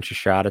had a bunch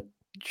of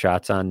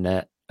shots on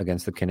net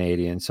against the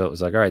Canadiens. So it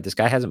was like, all right, this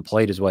guy hasn't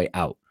played his way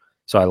out.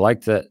 So I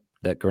liked that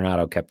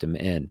Granato kept him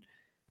in.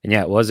 And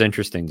yeah, it was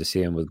interesting to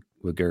see him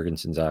with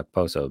Gergensons,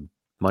 Okposo,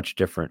 much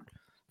different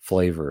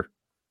flavor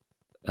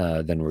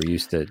than we're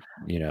used to,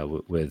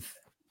 with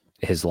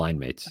his line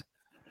mates.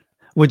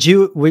 Were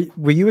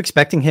you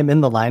expecting him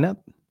in the lineup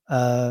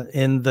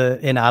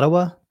in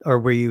Ottawa, or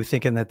were you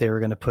thinking that they were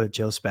going to put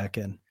Jost back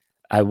in?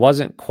 I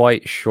wasn't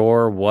quite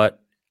sure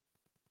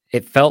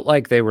it felt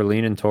like they were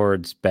leaning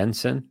towards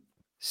Benson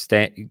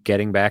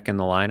getting back in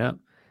the lineup.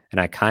 And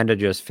I kind of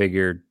just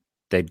figured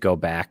they'd go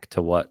back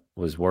to what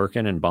was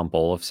working and bump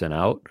Olofsson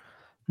out.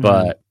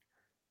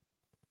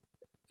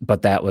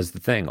 But that was the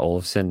thing.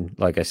 Olofsson,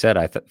 like I said,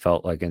 I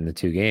felt like in the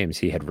 2 games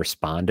he had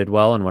responded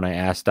well. And when I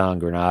asked Don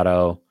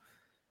Granato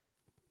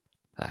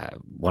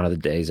one of the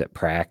days at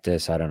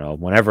practice, I don't know,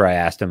 whenever I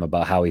asked him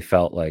about how he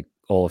felt like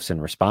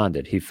Olofsson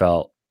responded, he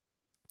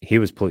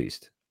was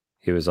pleased.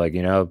 He was like,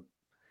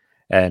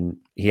 and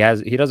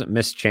he doesn't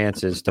miss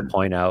chances to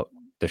point out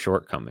the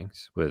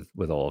shortcomings with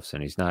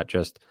Olofsson. He's not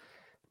just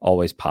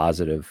always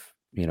positive,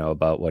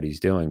 about what he's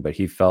doing, but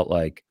he felt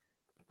like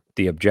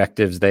the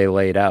objectives they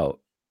laid out,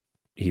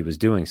 he was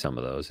doing some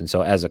of those. And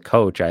so as a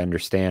coach, I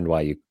understand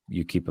why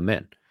you keep him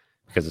in,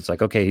 because it's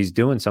like, okay, he's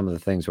doing some of the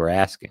things we're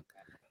asking.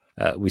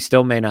 We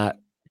still may not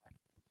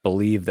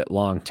believe that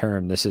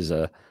long-term this is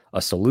a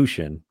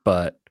solution,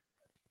 but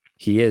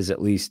he is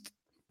at least,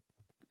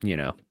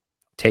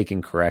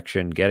 taking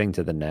correction, getting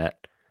to the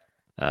net,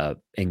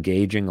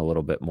 engaging a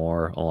little bit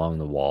more along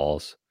the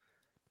walls.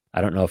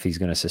 I don't know if he's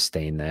going to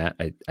sustain that.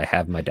 I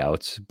have my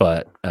doubts,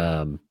 but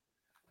I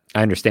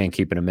understand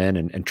keeping him in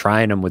and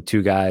trying him with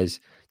 2 guys.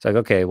 It's like,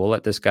 okay, we'll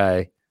let this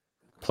guy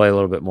play a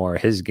little bit more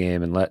of his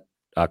game and let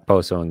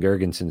Okposo and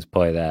Gergensons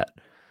play that,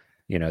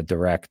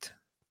 direct,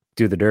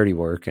 do the dirty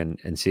work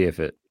and see if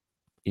it,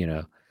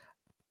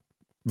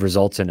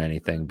 results in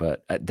anything.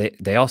 But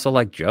they also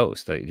like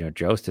Jost.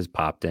 Jost has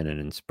popped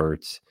in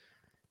spurts,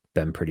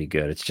 been pretty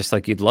good. It's just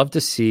like you'd love to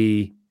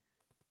see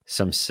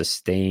some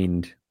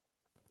sustained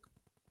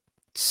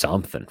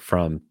something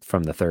from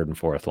the 3rd and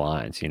 4th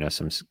lines,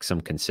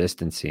 some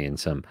consistency and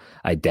some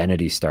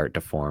identity start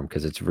to form,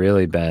 because it's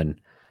really been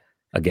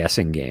a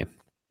guessing game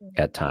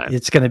at times.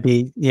 It's going to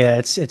be,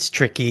 it's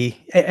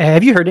tricky.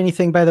 Have you heard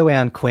anything, by the way,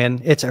 on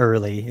Quinn? It's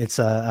early. It's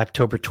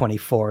October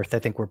 24th. I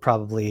think we're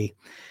probably,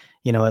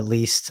 at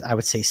least I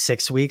would say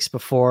 6 weeks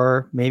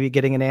before maybe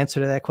getting an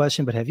answer to that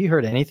question. But have you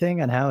heard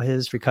anything on how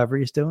his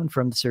recovery is doing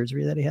from the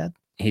surgery that he had?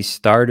 He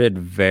started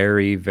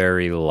very,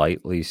 very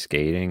lightly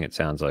skating. It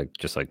sounds like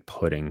just like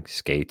putting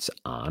skates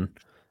on.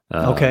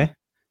 Okay.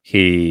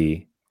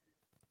 He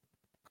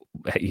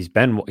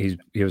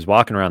was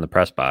walking around the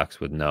press box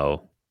with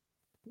no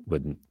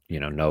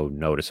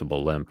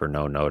noticeable limp or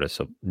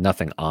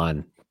nothing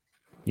on,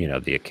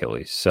 the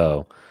Achilles.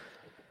 So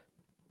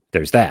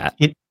there's that.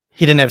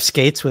 He didn't have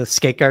skates with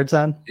skate guards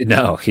on?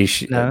 No,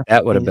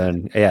 that would have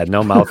been,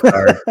 no mouth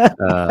guard,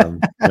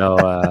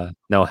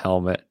 no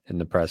helmet in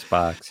the press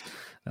box.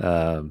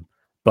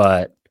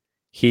 But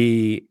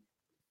he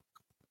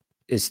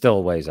is still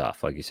a ways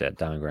off. Like you said,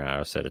 Don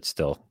Granato said it's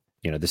still,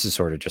 this is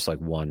sort of just like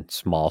one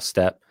small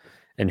step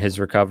in his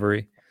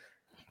recovery.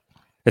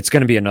 It's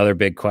going to be another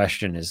big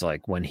question is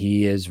like, when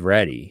he is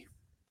ready,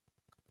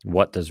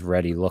 what does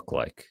ready look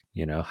like?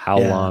 How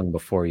long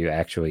before you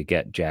actually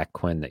get Jack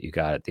Quinn that you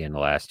got at the end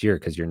of last year?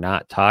 Because you're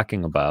not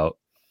talking about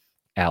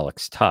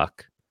Alex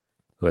Tuck,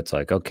 who it's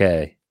like,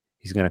 okay,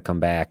 he's going to come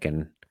back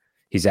and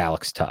he's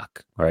Alex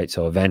Tuck, right?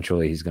 So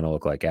eventually he's going to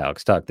look like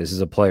Alex Tuck. This is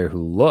a player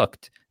who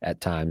looked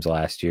at times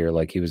last year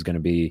like he was going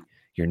to be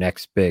your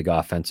next big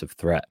offensive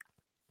threat,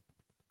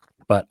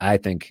 but I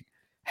think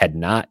had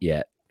not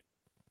yet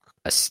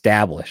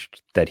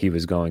established that he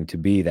was going to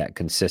be that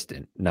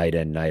consistent night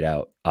in, night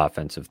out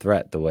offensive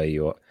threat the way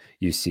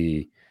you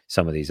see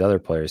some of these other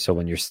players. So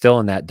when you're still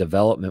in that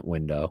development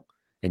window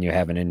and you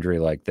have an injury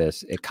like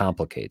this, it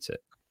complicates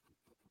it.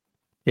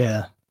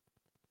 Yeah.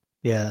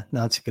 No,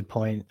 that's a good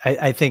point.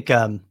 I think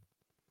I'm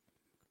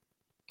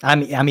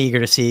eager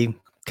to see,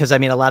 because a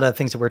lot of the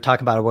things that we're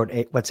talking about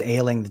what's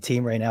ailing the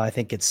team right now, I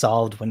think gets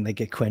solved when they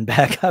get Quinn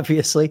back,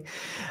 obviously.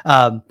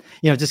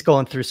 Just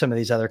going through some of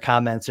these other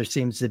comments, there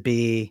seems to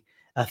be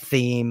a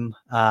theme,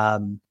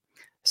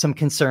 some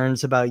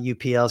concerns about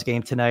UPL's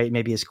game tonight,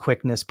 maybe his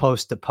quickness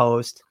post to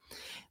post.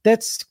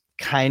 That's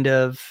kind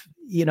of,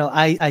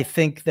 I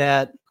think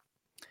that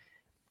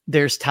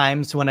there's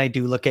times when I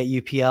do look at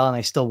UPL and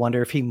I still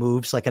wonder if he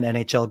moves like an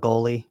NHL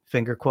goalie,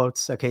 finger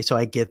quotes. Okay. So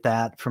I get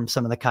that from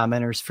some of the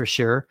commenters for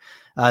sure.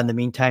 In the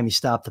meantime, he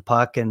stopped the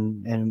puck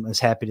and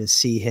was happy to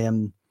see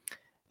him,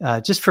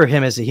 just for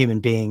him as a human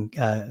being,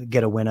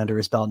 get a win under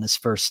his belt in his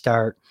first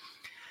start.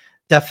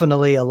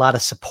 Definitely a lot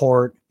of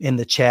support in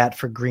the chat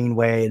for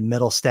Greenway and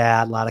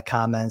Middlestad. A lot of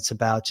comments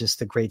about just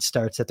the great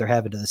starts that they're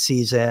having to the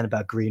season,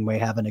 about Greenway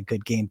having a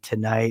good game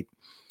tonight.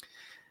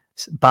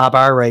 Bob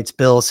R writes,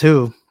 Bills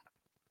who?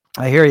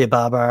 I hear you,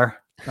 Bob R.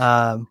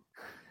 I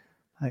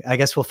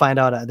guess we'll find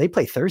out. They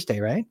play Thursday,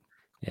 right?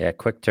 Yeah,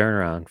 quick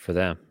turnaround for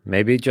them.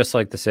 Maybe just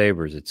like the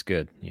Sabres, it's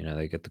good.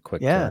 They get the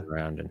quick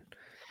turnaround and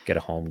get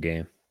a home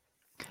game.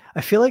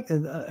 I feel like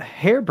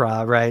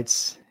Hairbras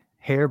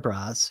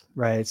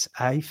writes,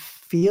 I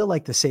feel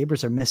like the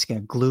Sabres are missing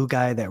a glue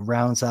guy that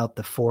rounds out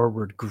the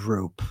forward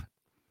group.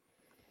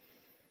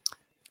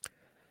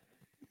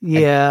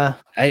 Yeah.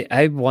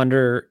 I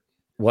wonder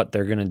what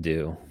they're going to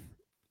do,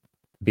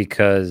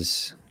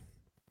 because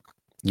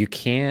you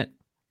can't,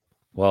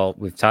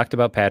 we've talked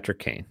about Patrick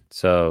Kane,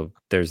 so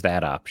there's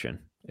that option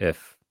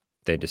if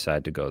they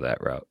decide to go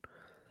that route.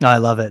 No, I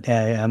love it.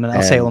 Yeah. I mean,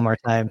 I'll say it one more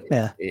time.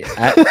 Yeah.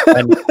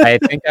 I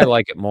think I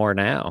like it more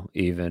now,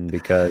 even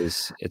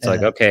because it's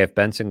like, okay, if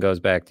Benson goes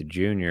back to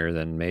junior,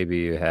 then maybe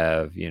you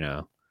have,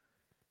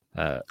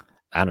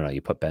 I don't know,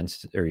 you put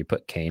Benson or you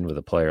put Kane with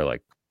a player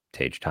like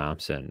Tage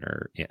Thompson,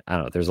 or I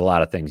don't know. There's a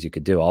lot of things you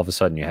could do. All of a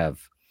sudden, you have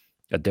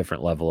a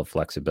different level of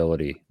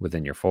flexibility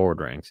within your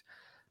forward rings.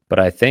 But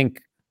I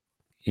think,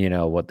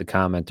 what the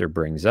commenter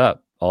brings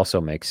up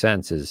also makes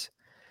sense is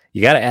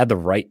you got to add the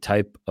right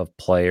type of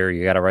player.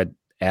 You got to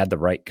add the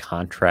right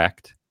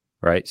contract,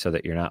 right? So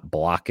that you're not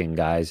blocking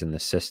guys in the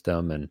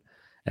system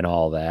and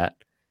all that.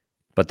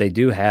 But they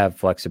do have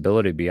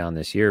flexibility beyond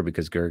this year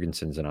because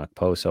Gergensons and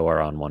Okposo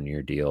are on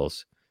 1-year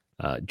deals.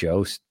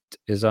 Jost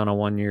is on a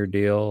 1-year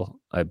deal.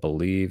 I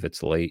believe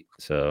it's late,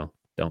 so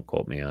don't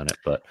quote me on it,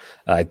 but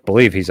I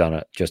believe he's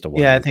on just a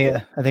 1-year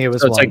deal. I think it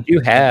was so it's one. like you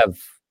have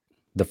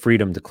the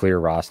freedom to clear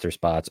roster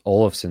spots.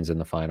 Olofsson's in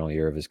the final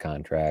year of his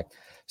contract.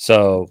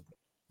 So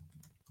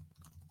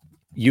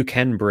you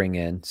can bring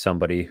in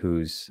somebody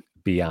who's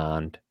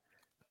beyond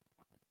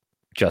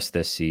just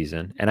this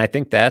season. And I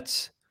think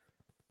that's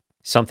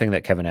something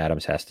that Kevin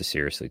Adams has to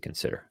seriously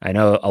consider. I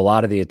know a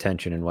lot of the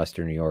attention in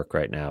Western New York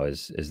right now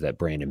is that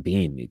Brandon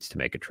Beane needs to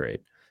make a trade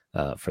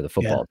for the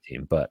football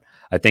team. But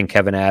I think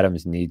Kevin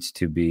Adams needs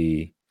to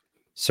be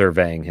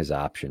surveying his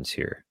options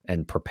here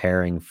and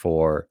preparing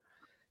for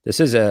this.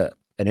 Is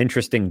an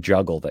interesting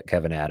juggle that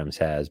Kevin Adams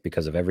has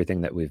because of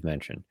everything that we've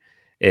mentioned.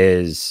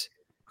 Is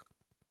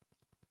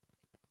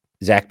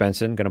Zach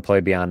Benson going to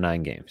play beyond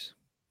 9 games?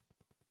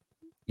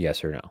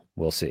 Yes or no?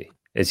 We'll see.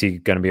 Is he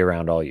going to be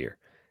around all year?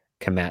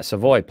 Can Matt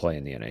Savoy play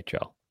in the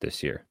NHL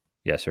this year?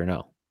 Yes or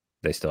no?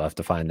 They still have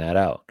to find that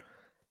out.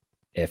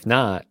 If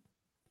not,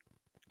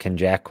 can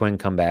Jack Quinn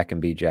come back and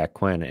be Jack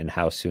Quinn, and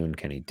how soon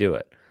can he do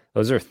it?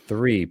 Those are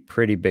 3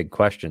 pretty big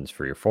questions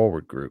for your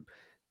forward group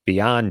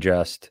beyond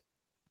just,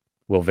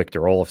 will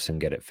Victor Olofsson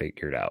get it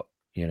figured out?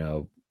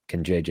 Can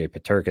JJ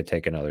Peterka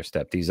take another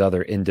step? These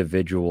other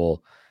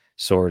individual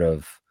sort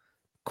of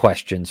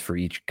questions for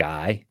each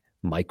guy,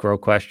 micro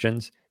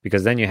questions,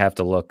 because then you have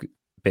to look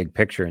big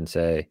picture and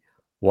say,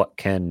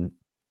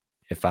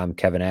 if I'm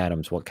Kevin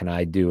Adams, what can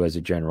I do as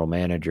a general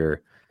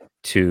manager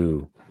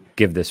to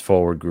give this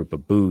forward group a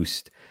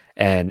boost?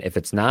 And if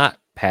it's not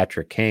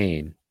Patrick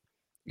Kane,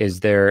 is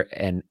there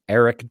an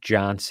Eric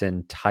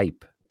Johnson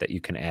type that you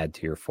can add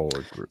to your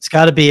forward group? It's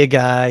got to be a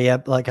guy,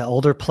 like an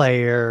older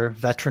player,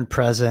 veteran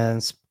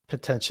presence,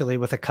 potentially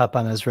with a cup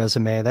on his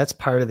resume. That's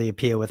part of the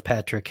appeal with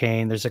Patrick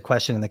Kane. There's a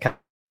question in the comment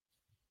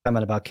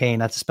about Kane,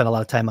 not to spend a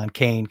lot of time on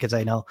Kane because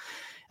I know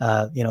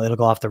it'll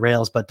go off the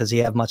rails, but does he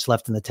have much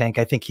left in the tank?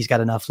 I think he's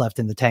got enough left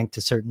in the tank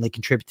to certainly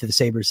contribute to the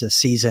Sabres this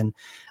season,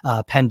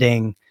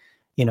 pending,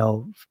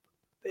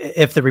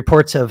 if the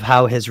reports of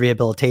how his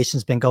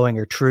rehabilitation's been going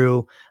are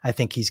true. I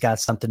think he's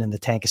got something in the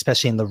tank,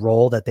 especially in the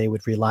role that they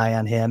would rely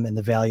on him and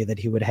the value that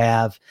he would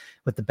have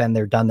with the been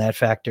there, done that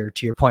factor,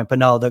 to your point. But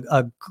no,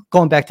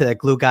 going back to that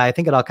glue guy, I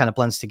think it all kind of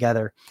blends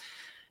together.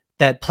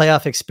 That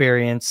playoff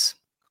experience,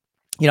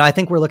 I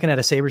think we're looking at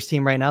a Sabres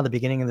team right now, the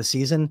beginning of the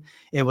season.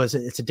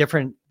 It's a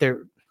different,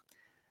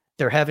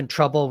 they're having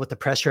trouble with the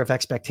pressure of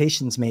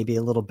expectations, maybe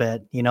a little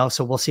bit,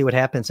 so we'll see what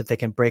happens if they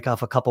can break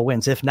off a couple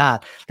wins. If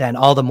not, then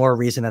all the more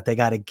reason that they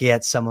got to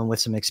get someone with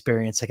some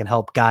experience that can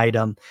help guide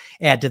them,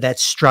 add to that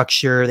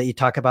structure that you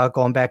talk about,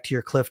 going back to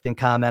your Clifton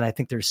comment. I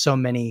think there's so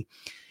many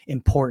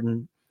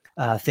important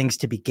things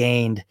to be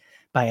gained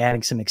by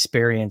adding some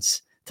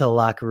experience to the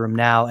locker room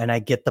now. And I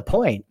get the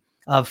point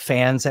of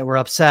fans that were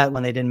upset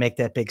when they didn't make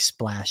that big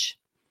splash,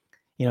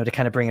 to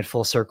kind of bring it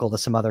full circle to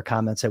some other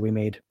comments that we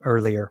made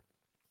earlier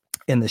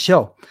in the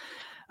show.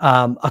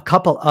 A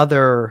couple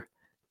other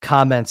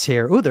comments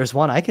here. Ooh, there's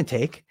one I can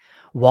take.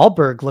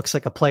 Wahlberg looks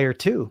like a player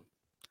too.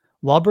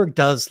 Wahlberg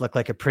does look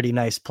like a pretty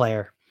nice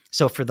player.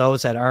 So for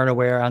those that aren't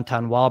aware,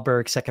 Anton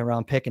Wahlberg, 2nd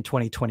round pick in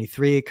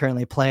 2023,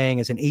 currently playing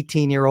as an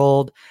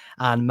 18-year-old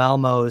on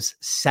Malmo's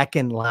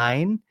second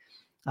line.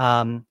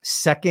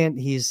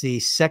 He's the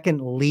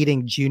second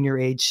leading junior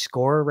age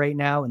scorer right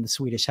now in the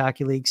Swedish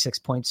Hockey League, 6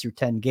 points through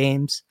 10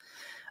 games.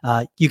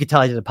 You could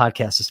tell I did a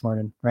podcast this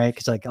morning, right?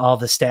 Because like all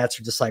the stats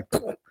are just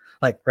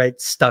like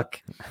right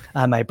stuck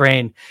on my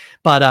brain.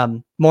 But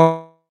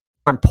more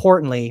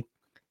importantly,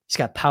 he's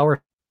got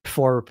power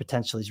forward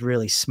potential. He's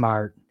really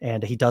smart,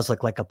 and he does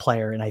look like a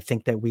player. And I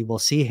think that we will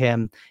see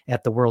him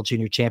at the World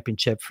Junior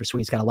Championship for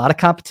Sweden. He's got a lot of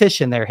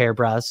competition there,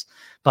 Hairbras.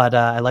 But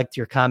I liked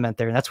your comment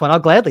there, and that's one I'll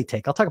gladly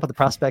take. I'll talk about the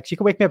prospects. You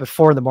can wake me up at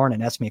 4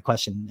 a.m, ask me a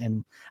question,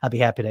 and I'll be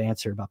happy to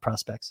answer about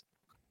prospects.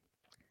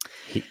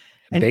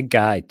 Big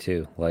guy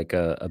too, like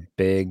a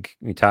big.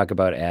 You talk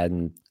about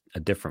adding a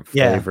different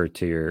flavor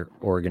to your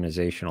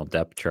organizational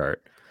depth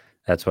chart.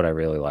 That's what I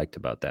really liked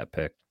about that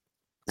pick.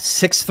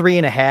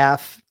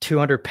 6'3.5",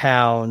 200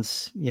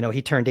 pounds.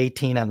 He turned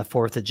 18 on the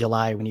 4th of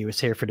July when he was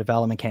here for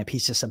development camp.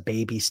 He's just a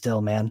baby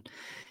still, man.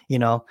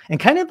 And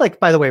kind of like,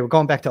 by the way, we're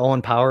going back to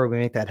Owen Power. We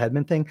make that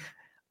Hedman thing.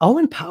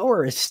 Owen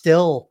Power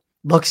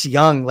looks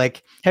young.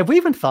 Like, have we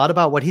even thought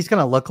about what he's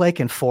going to look like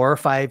in 4 or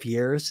 5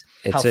 years?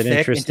 It's how an thick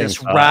interesting and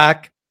just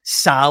rock.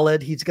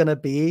 solid he's going to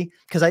be.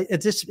 Cause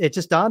it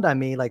just dawned on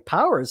me, like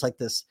Power is like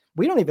this.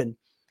 We haven't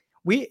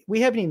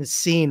even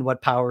seen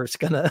what Power is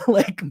going to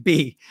like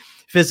be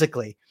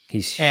physically.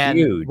 He's and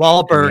huge.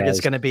 Wahlberg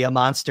is going to be a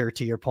monster,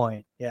 to your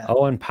point. Yeah.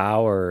 Owen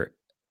Power,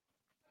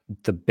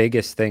 the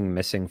biggest thing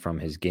missing from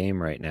his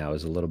game right now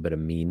is a little bit of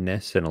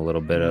meanness and a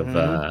little bit of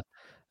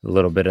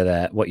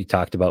that, what you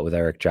talked about with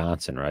Eric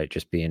Johnson, right?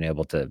 Just being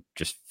able to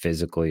just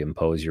physically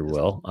impose your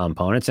will on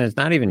opponents. And it's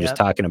not even just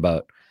talking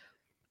about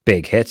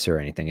big hits or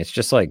anything. It's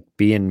just like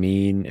being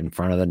mean in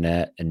front of the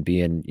net and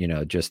being,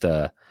 just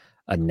a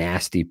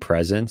nasty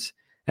presence.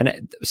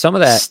 And some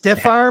of that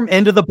stiff arm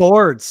into the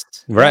boards.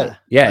 Right.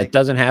 Yeah. It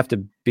doesn't have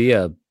to be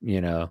a,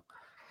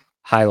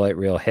 highlight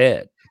reel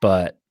hit,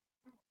 but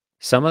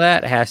some of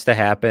that has to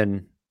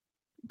happen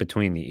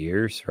between the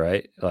ears,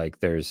 right? Like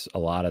there's a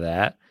lot of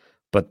that,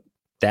 but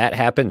that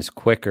happens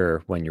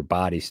quicker when your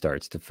body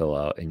starts to fill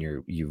out and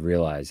you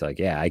realize like,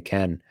 yeah, I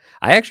can.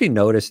 I actually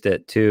noticed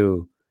it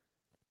too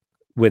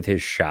with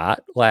his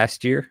shot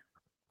last year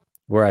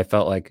where I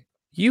felt like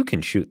you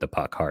can shoot the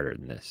puck harder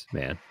than this,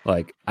 man.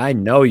 Like I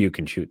know you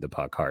can shoot the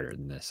puck harder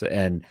than this.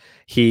 And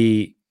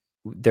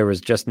there was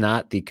just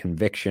not the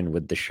conviction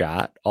with the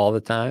shot all the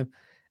time.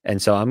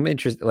 And so I'm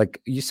interested,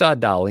 like you saw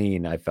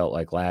Dahlin, I felt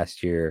like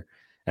last year,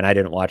 and I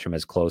didn't watch him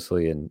as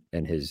closely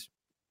in his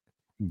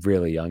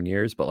really young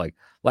years, but like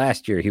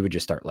last year he would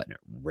just start letting it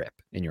rip.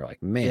 And you're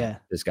like, man,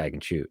 this guy can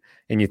shoot.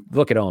 And you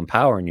look at Owen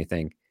Power and you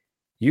think,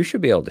 you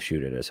should be able to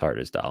shoot it as hard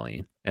as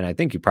Dahlin. And I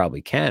think you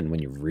probably can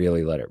when you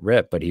really let it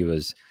rip, but he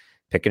was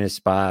picking his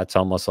spots,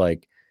 almost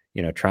like,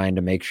 trying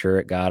to make sure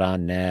it got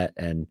on net.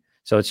 And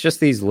so it's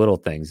just these little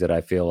things that I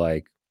feel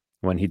like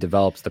when he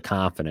develops the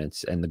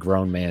confidence and the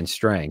grown man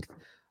strength,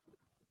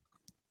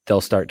 they'll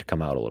start to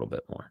come out a little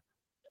bit more.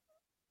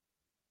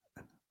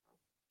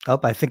 Oh,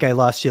 I think I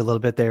lost you a little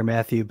bit there,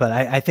 Matthew, but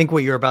I think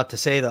what you're about to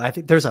say, though, I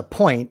think there's a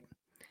point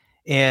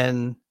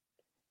in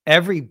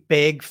every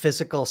big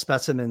physical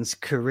specimen's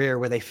career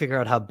where they figure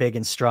out how big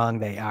and strong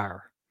they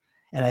are.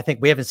 And I think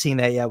we haven't seen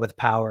that yet with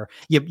Power.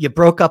 You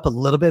broke up a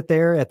little bit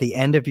there at the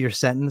end of your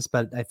sentence,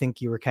 but I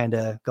think you were kind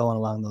of going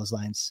along those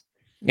lines.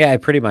 Yeah, I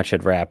pretty much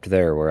had wrapped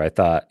there where I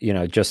thought,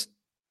 just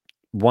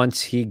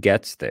once he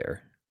gets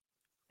there,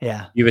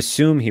 you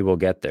assume he will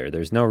get there.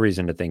 There's no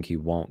reason to think he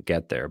won't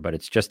get there, but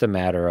it's just a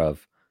matter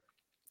of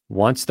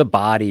once the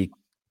body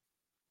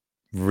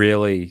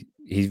really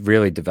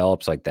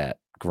develops like that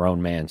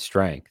grown man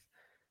strength,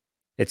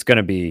 it's going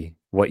to be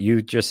what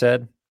you just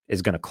said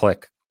is going to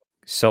click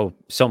so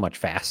much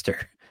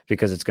faster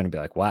because it's going to be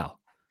like, wow,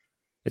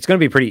 it's going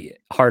to be pretty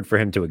hard for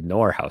him to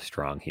ignore how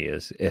strong he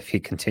is if he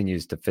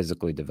continues to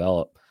physically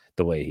develop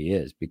the way he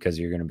is, because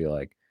he's going to be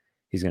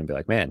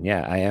like, man,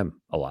 yeah, I am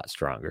a lot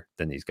stronger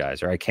than these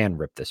guys, or I can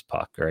rip this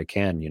puck, or I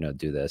can,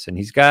 do this. And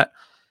he's got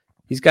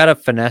a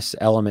finesse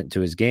element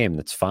to his game.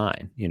 That's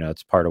fine.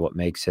 It's part of what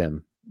makes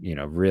him,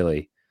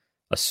 really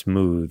a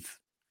smooth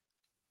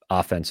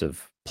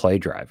offensive play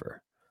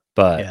driver.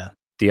 But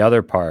the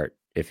other part,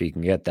 if he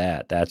can get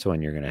that, that's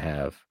when you're going to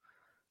have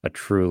a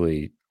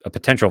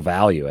potential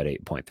value at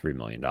 $8.3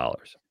 million.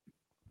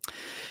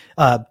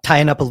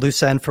 Tying up a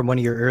loose end from one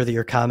of your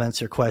earlier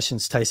comments or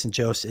questions, Tyson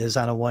Jost is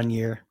on a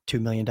 1-year,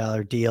 $2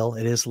 million deal.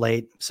 It is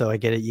late, so I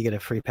get it. You get a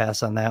free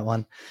pass on that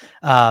one.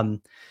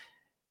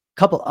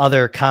 Couple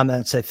other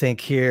comments, I think,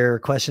 here,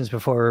 questions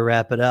before we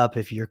wrap it up.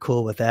 If you're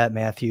cool with that,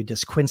 Matthew,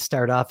 does Quinn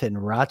start off in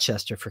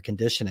Rochester for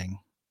conditioning?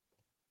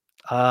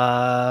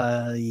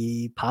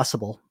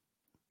 Possible.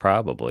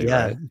 Probably.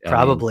 Yeah, right?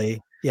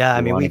 probably.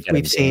 I mean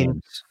we've seen.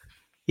 Games.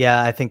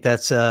 Yeah, I think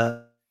that's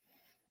a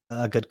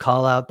good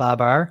call out,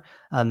 Bob R,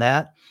 on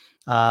that.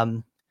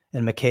 And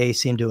McKay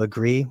seemed to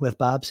agree with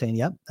Bob, saying,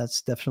 yep,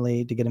 that's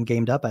definitely to get him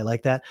gamed up. I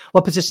like that.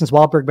 What positions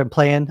Wahlberg been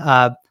playing?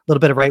 A little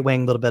bit of right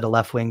wing, a little bit of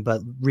left wing, but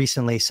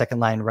recently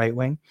second line right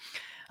wing.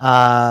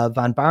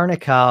 Von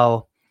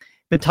Barnekow,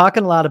 been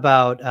talking a lot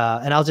about,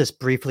 and I'll just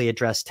briefly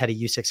address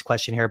Teddy Usick's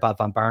question here about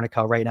Von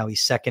Barnekow. Right now,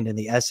 he's second in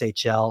the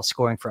SHL,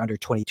 scoring for under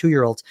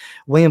 22-year-olds.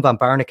 William Von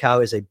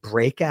Barnekow is a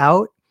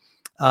breakout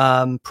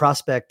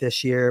prospect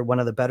this year. One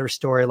of the better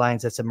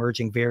storylines that's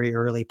emerging very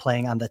early,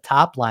 playing on the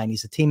top line.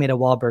 He's a teammate of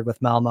Wahlberg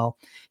with Malmo.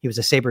 He was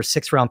a Sabres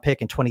 6th-round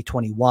pick in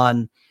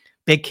 2021.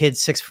 Big kid,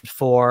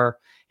 6'4",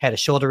 had a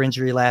shoulder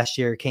injury last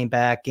year, came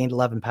back, gained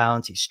 11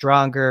 pounds. He's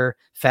stronger,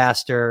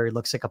 faster. He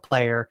looks like a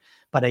player.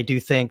 But I do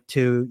think,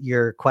 to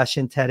your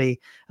question, Teddy,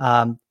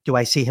 do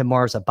I see him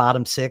more as a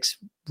bottom six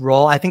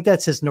role? I think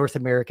that's his North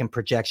American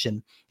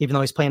projection, even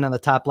though he's playing on the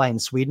top line in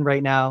Sweden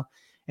right now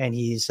and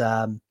he's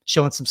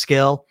showing some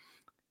skill.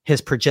 His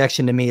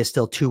projection to me is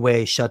still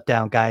two-way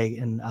shutdown guy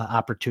and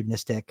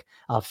opportunistic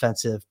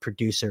offensive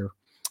producer.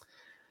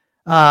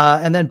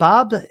 And then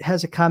Bob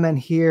has a comment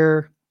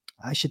here.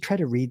 I should try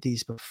to read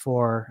these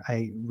before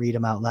I read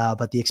them out loud,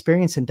 but the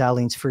experience in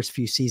Dahlin's first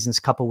few seasons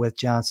coupled with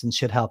Johnson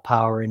should help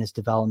Power in his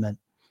development.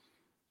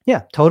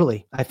 Yeah,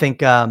 totally. I think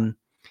that's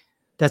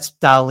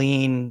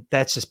Dahlin.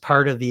 That's just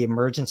part of the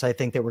emergence, I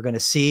think, that we're going to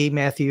see,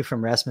 Matthew,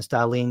 from Rasmus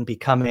Dahlin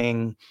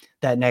becoming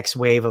that next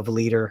wave of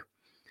leader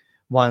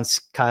once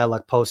Kyle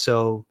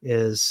Okposo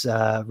is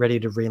ready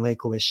to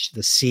relinquish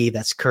the C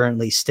that's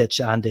currently stitched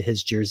onto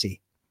his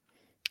jersey.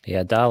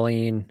 Yeah,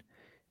 Dahlin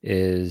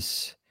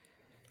is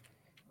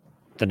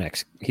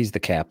he's the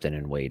captain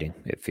in waiting,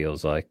 it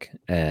feels like.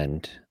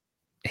 And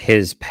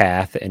his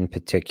path in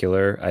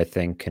particular, I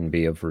think, can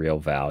be of real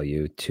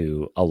value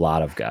to a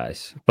lot of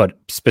guys, but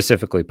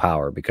specifically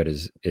Power,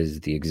 because is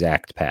the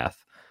exact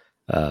path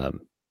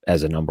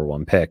as a number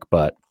one pick,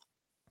 but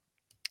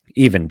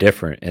even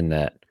different in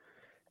that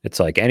it's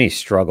like any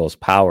struggles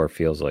Power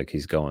feels like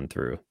he's going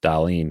through,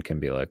 Dahlin can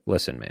be like,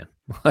 listen, man,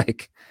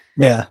 like,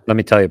 yeah, let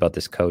me tell you about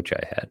this coach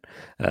I had.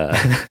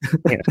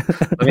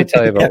 Let me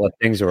tell you about what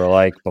things were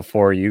like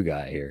before you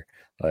got here.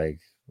 Like,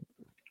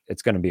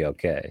 it's going to be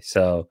okay.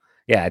 So,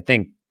 yeah, I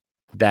think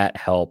that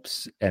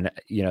helps. And,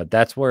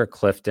 that's where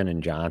Clifton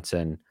and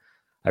Johnson,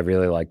 I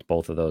really liked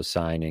both of those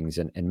signings.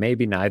 And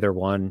maybe neither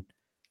one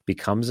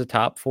becomes a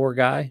top 4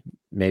 guy.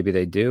 Maybe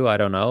they do. I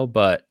don't know.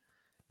 But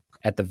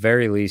at the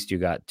very least, you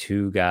got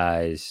 2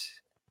 guys,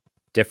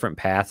 different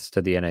paths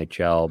to the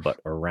NHL, but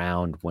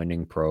around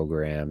winning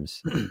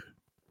programs,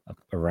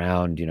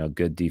 around,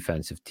 good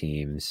defensive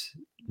teams,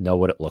 know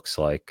what it looks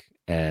like.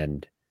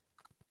 And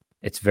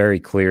it's very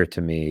clear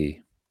to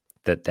me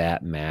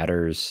that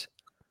matters.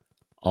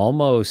 It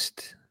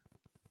almost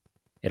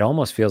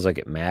feels like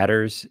it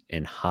matters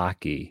in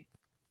hockey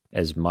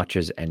as much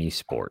as any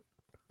sport.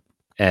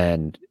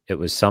 And it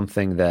was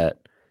something that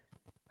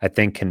I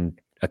think can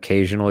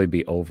occasionally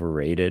be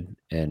overrated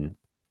in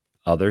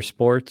other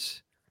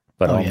sports,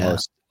 but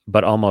almost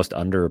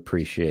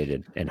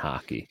underappreciated in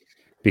hockey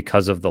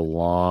because of the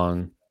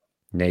long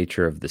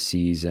nature of the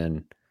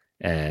season.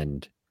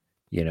 And,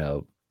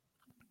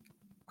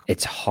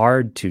 it's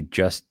hard to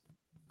just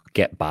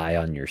get by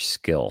on your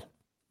skill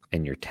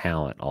and your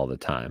talent all the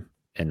time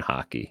in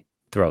hockey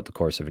throughout the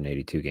course of an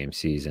 82-game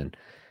season.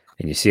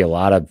 And you see a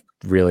lot of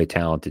really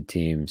talented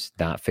teams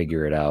not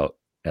figure it out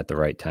at the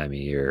right time of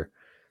year.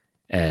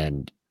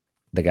 And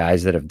the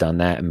guys that have done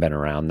that and been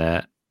around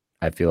that,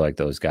 I feel like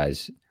those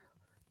guys,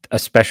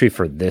 especially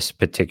for this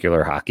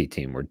particular hockey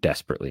team, were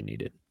desperately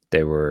needed.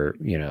 They were,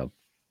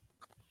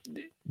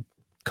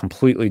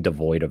 completely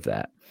devoid of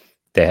that.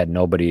 They had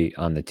nobody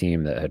on the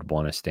team that had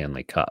won a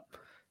Stanley Cup.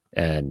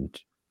 And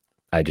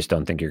I just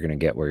don't think you're going to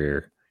get where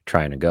you're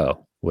trying to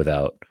go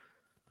without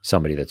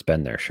somebody that's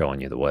been there showing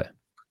you the way.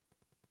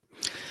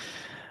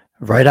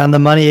 Right on the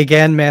money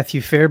again,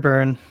 Matthew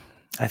Fairburn.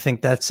 I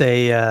think that's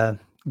a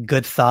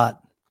good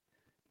thought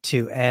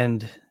to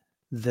end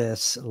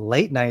this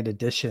late night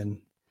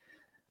edition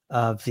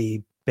of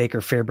the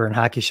Baker Fairburn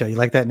Hockey Show. You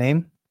like that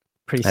name?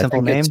 Pretty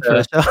simple name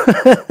for the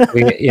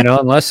show.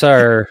 Unless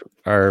our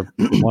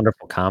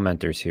wonderful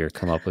commenters here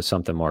come up with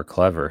something more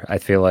clever, I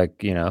feel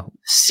like,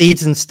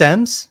 Seeds and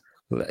Stems.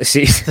 The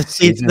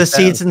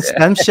Seeds and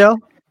Stems show.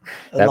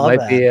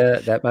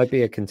 That might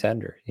be a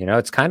contender.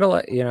 It's kind of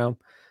like,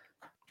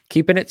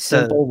 keeping it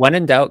simple. When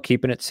in doubt,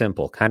 keeping it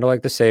simple. Kind of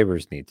like the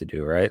Sabres need to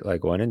do, right?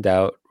 Like, when in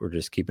doubt, we're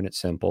just keeping it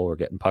simple. We're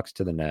getting pucks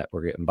to the net.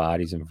 We're getting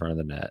bodies in front of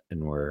the net,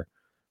 and we're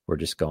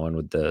just going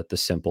with the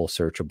simple,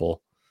 searchable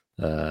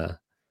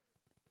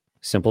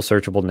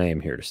name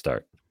here to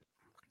start.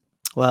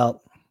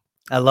 Well,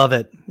 I love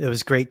it. It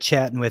was great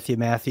chatting with you,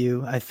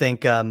 Matthew. I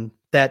think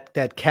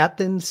that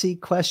captaincy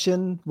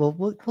question,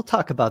 we'll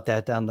talk about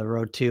that down the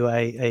road too. I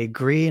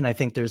agree, and I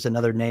think there's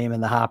another name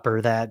in the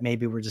hopper that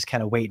maybe we're just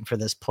kind of waiting for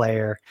this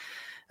player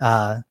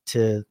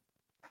to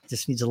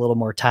just needs a little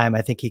more time.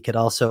 I think he could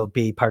also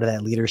be part of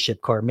that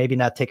leadership core. Maybe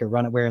not take a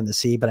run at wearing the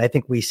C, but I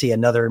think we see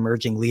another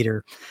emerging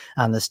leader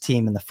on this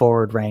team in the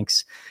forward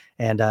ranks.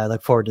 And I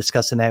look forward to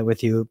discussing that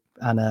with you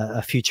on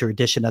a future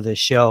edition of this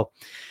show.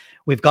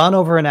 We've gone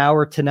over an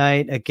hour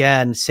tonight.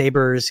 Again,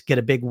 Sabres get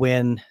a big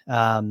win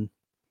on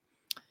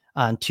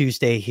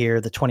Tuesday here,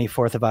 the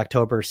 24th of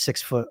October,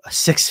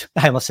 6'6".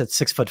 I almost said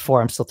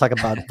 6'4". I'm still talking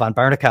about Von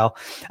Barnekow,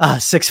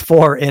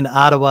 6'4" in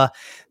Ottawa.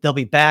 They'll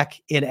be back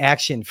in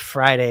action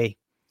Friday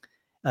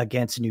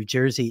against New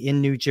Jersey in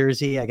New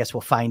Jersey. I guess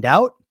we'll find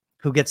out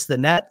who gets the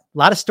net. A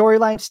lot of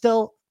storylines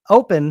still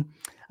open.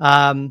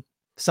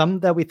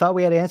 Some that we thought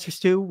we had answers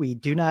to, we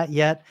do not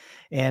yet.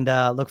 And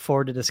look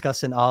forward to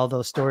discussing all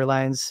those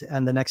storylines.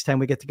 And the next time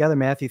we get together,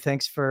 Matthew,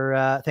 thanks for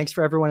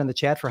everyone in the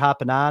chat for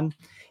hopping on.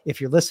 If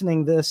you're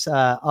listening to this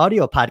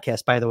audio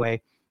podcast, by the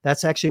way,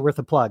 that's actually worth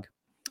a plug.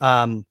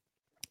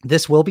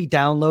 This will be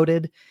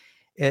downloaded.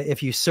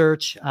 If you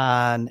search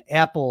on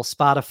Apple,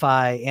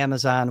 Spotify,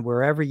 Amazon,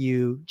 wherever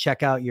you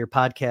check out your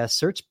podcast,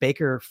 search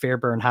Baker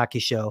Fairburn Hockey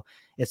Show.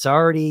 It's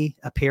already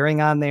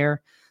appearing on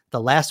there.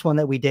 The last one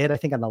that we did, I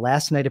think on the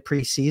last night of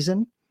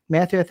preseason,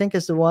 Matthew, I think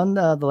is the one,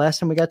 the last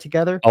time we got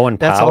together. Owen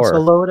That's Power also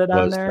loaded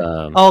on there.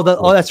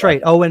 That's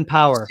right. Owen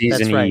Power.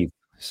 That's right.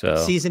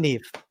 Season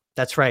Eve.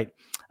 That's right.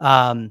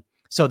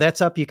 So that's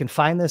up. You can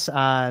find this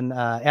on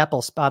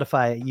Apple,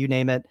 Spotify, you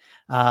name it.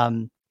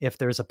 If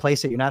there's a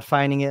place that you're not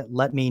finding it,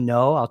 let me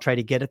know. I'll try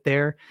to get it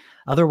there.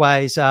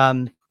 Otherwise,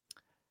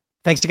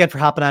 thanks again for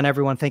hopping on,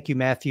 everyone. Thank you,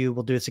 Matthew.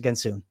 We'll do this again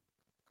soon.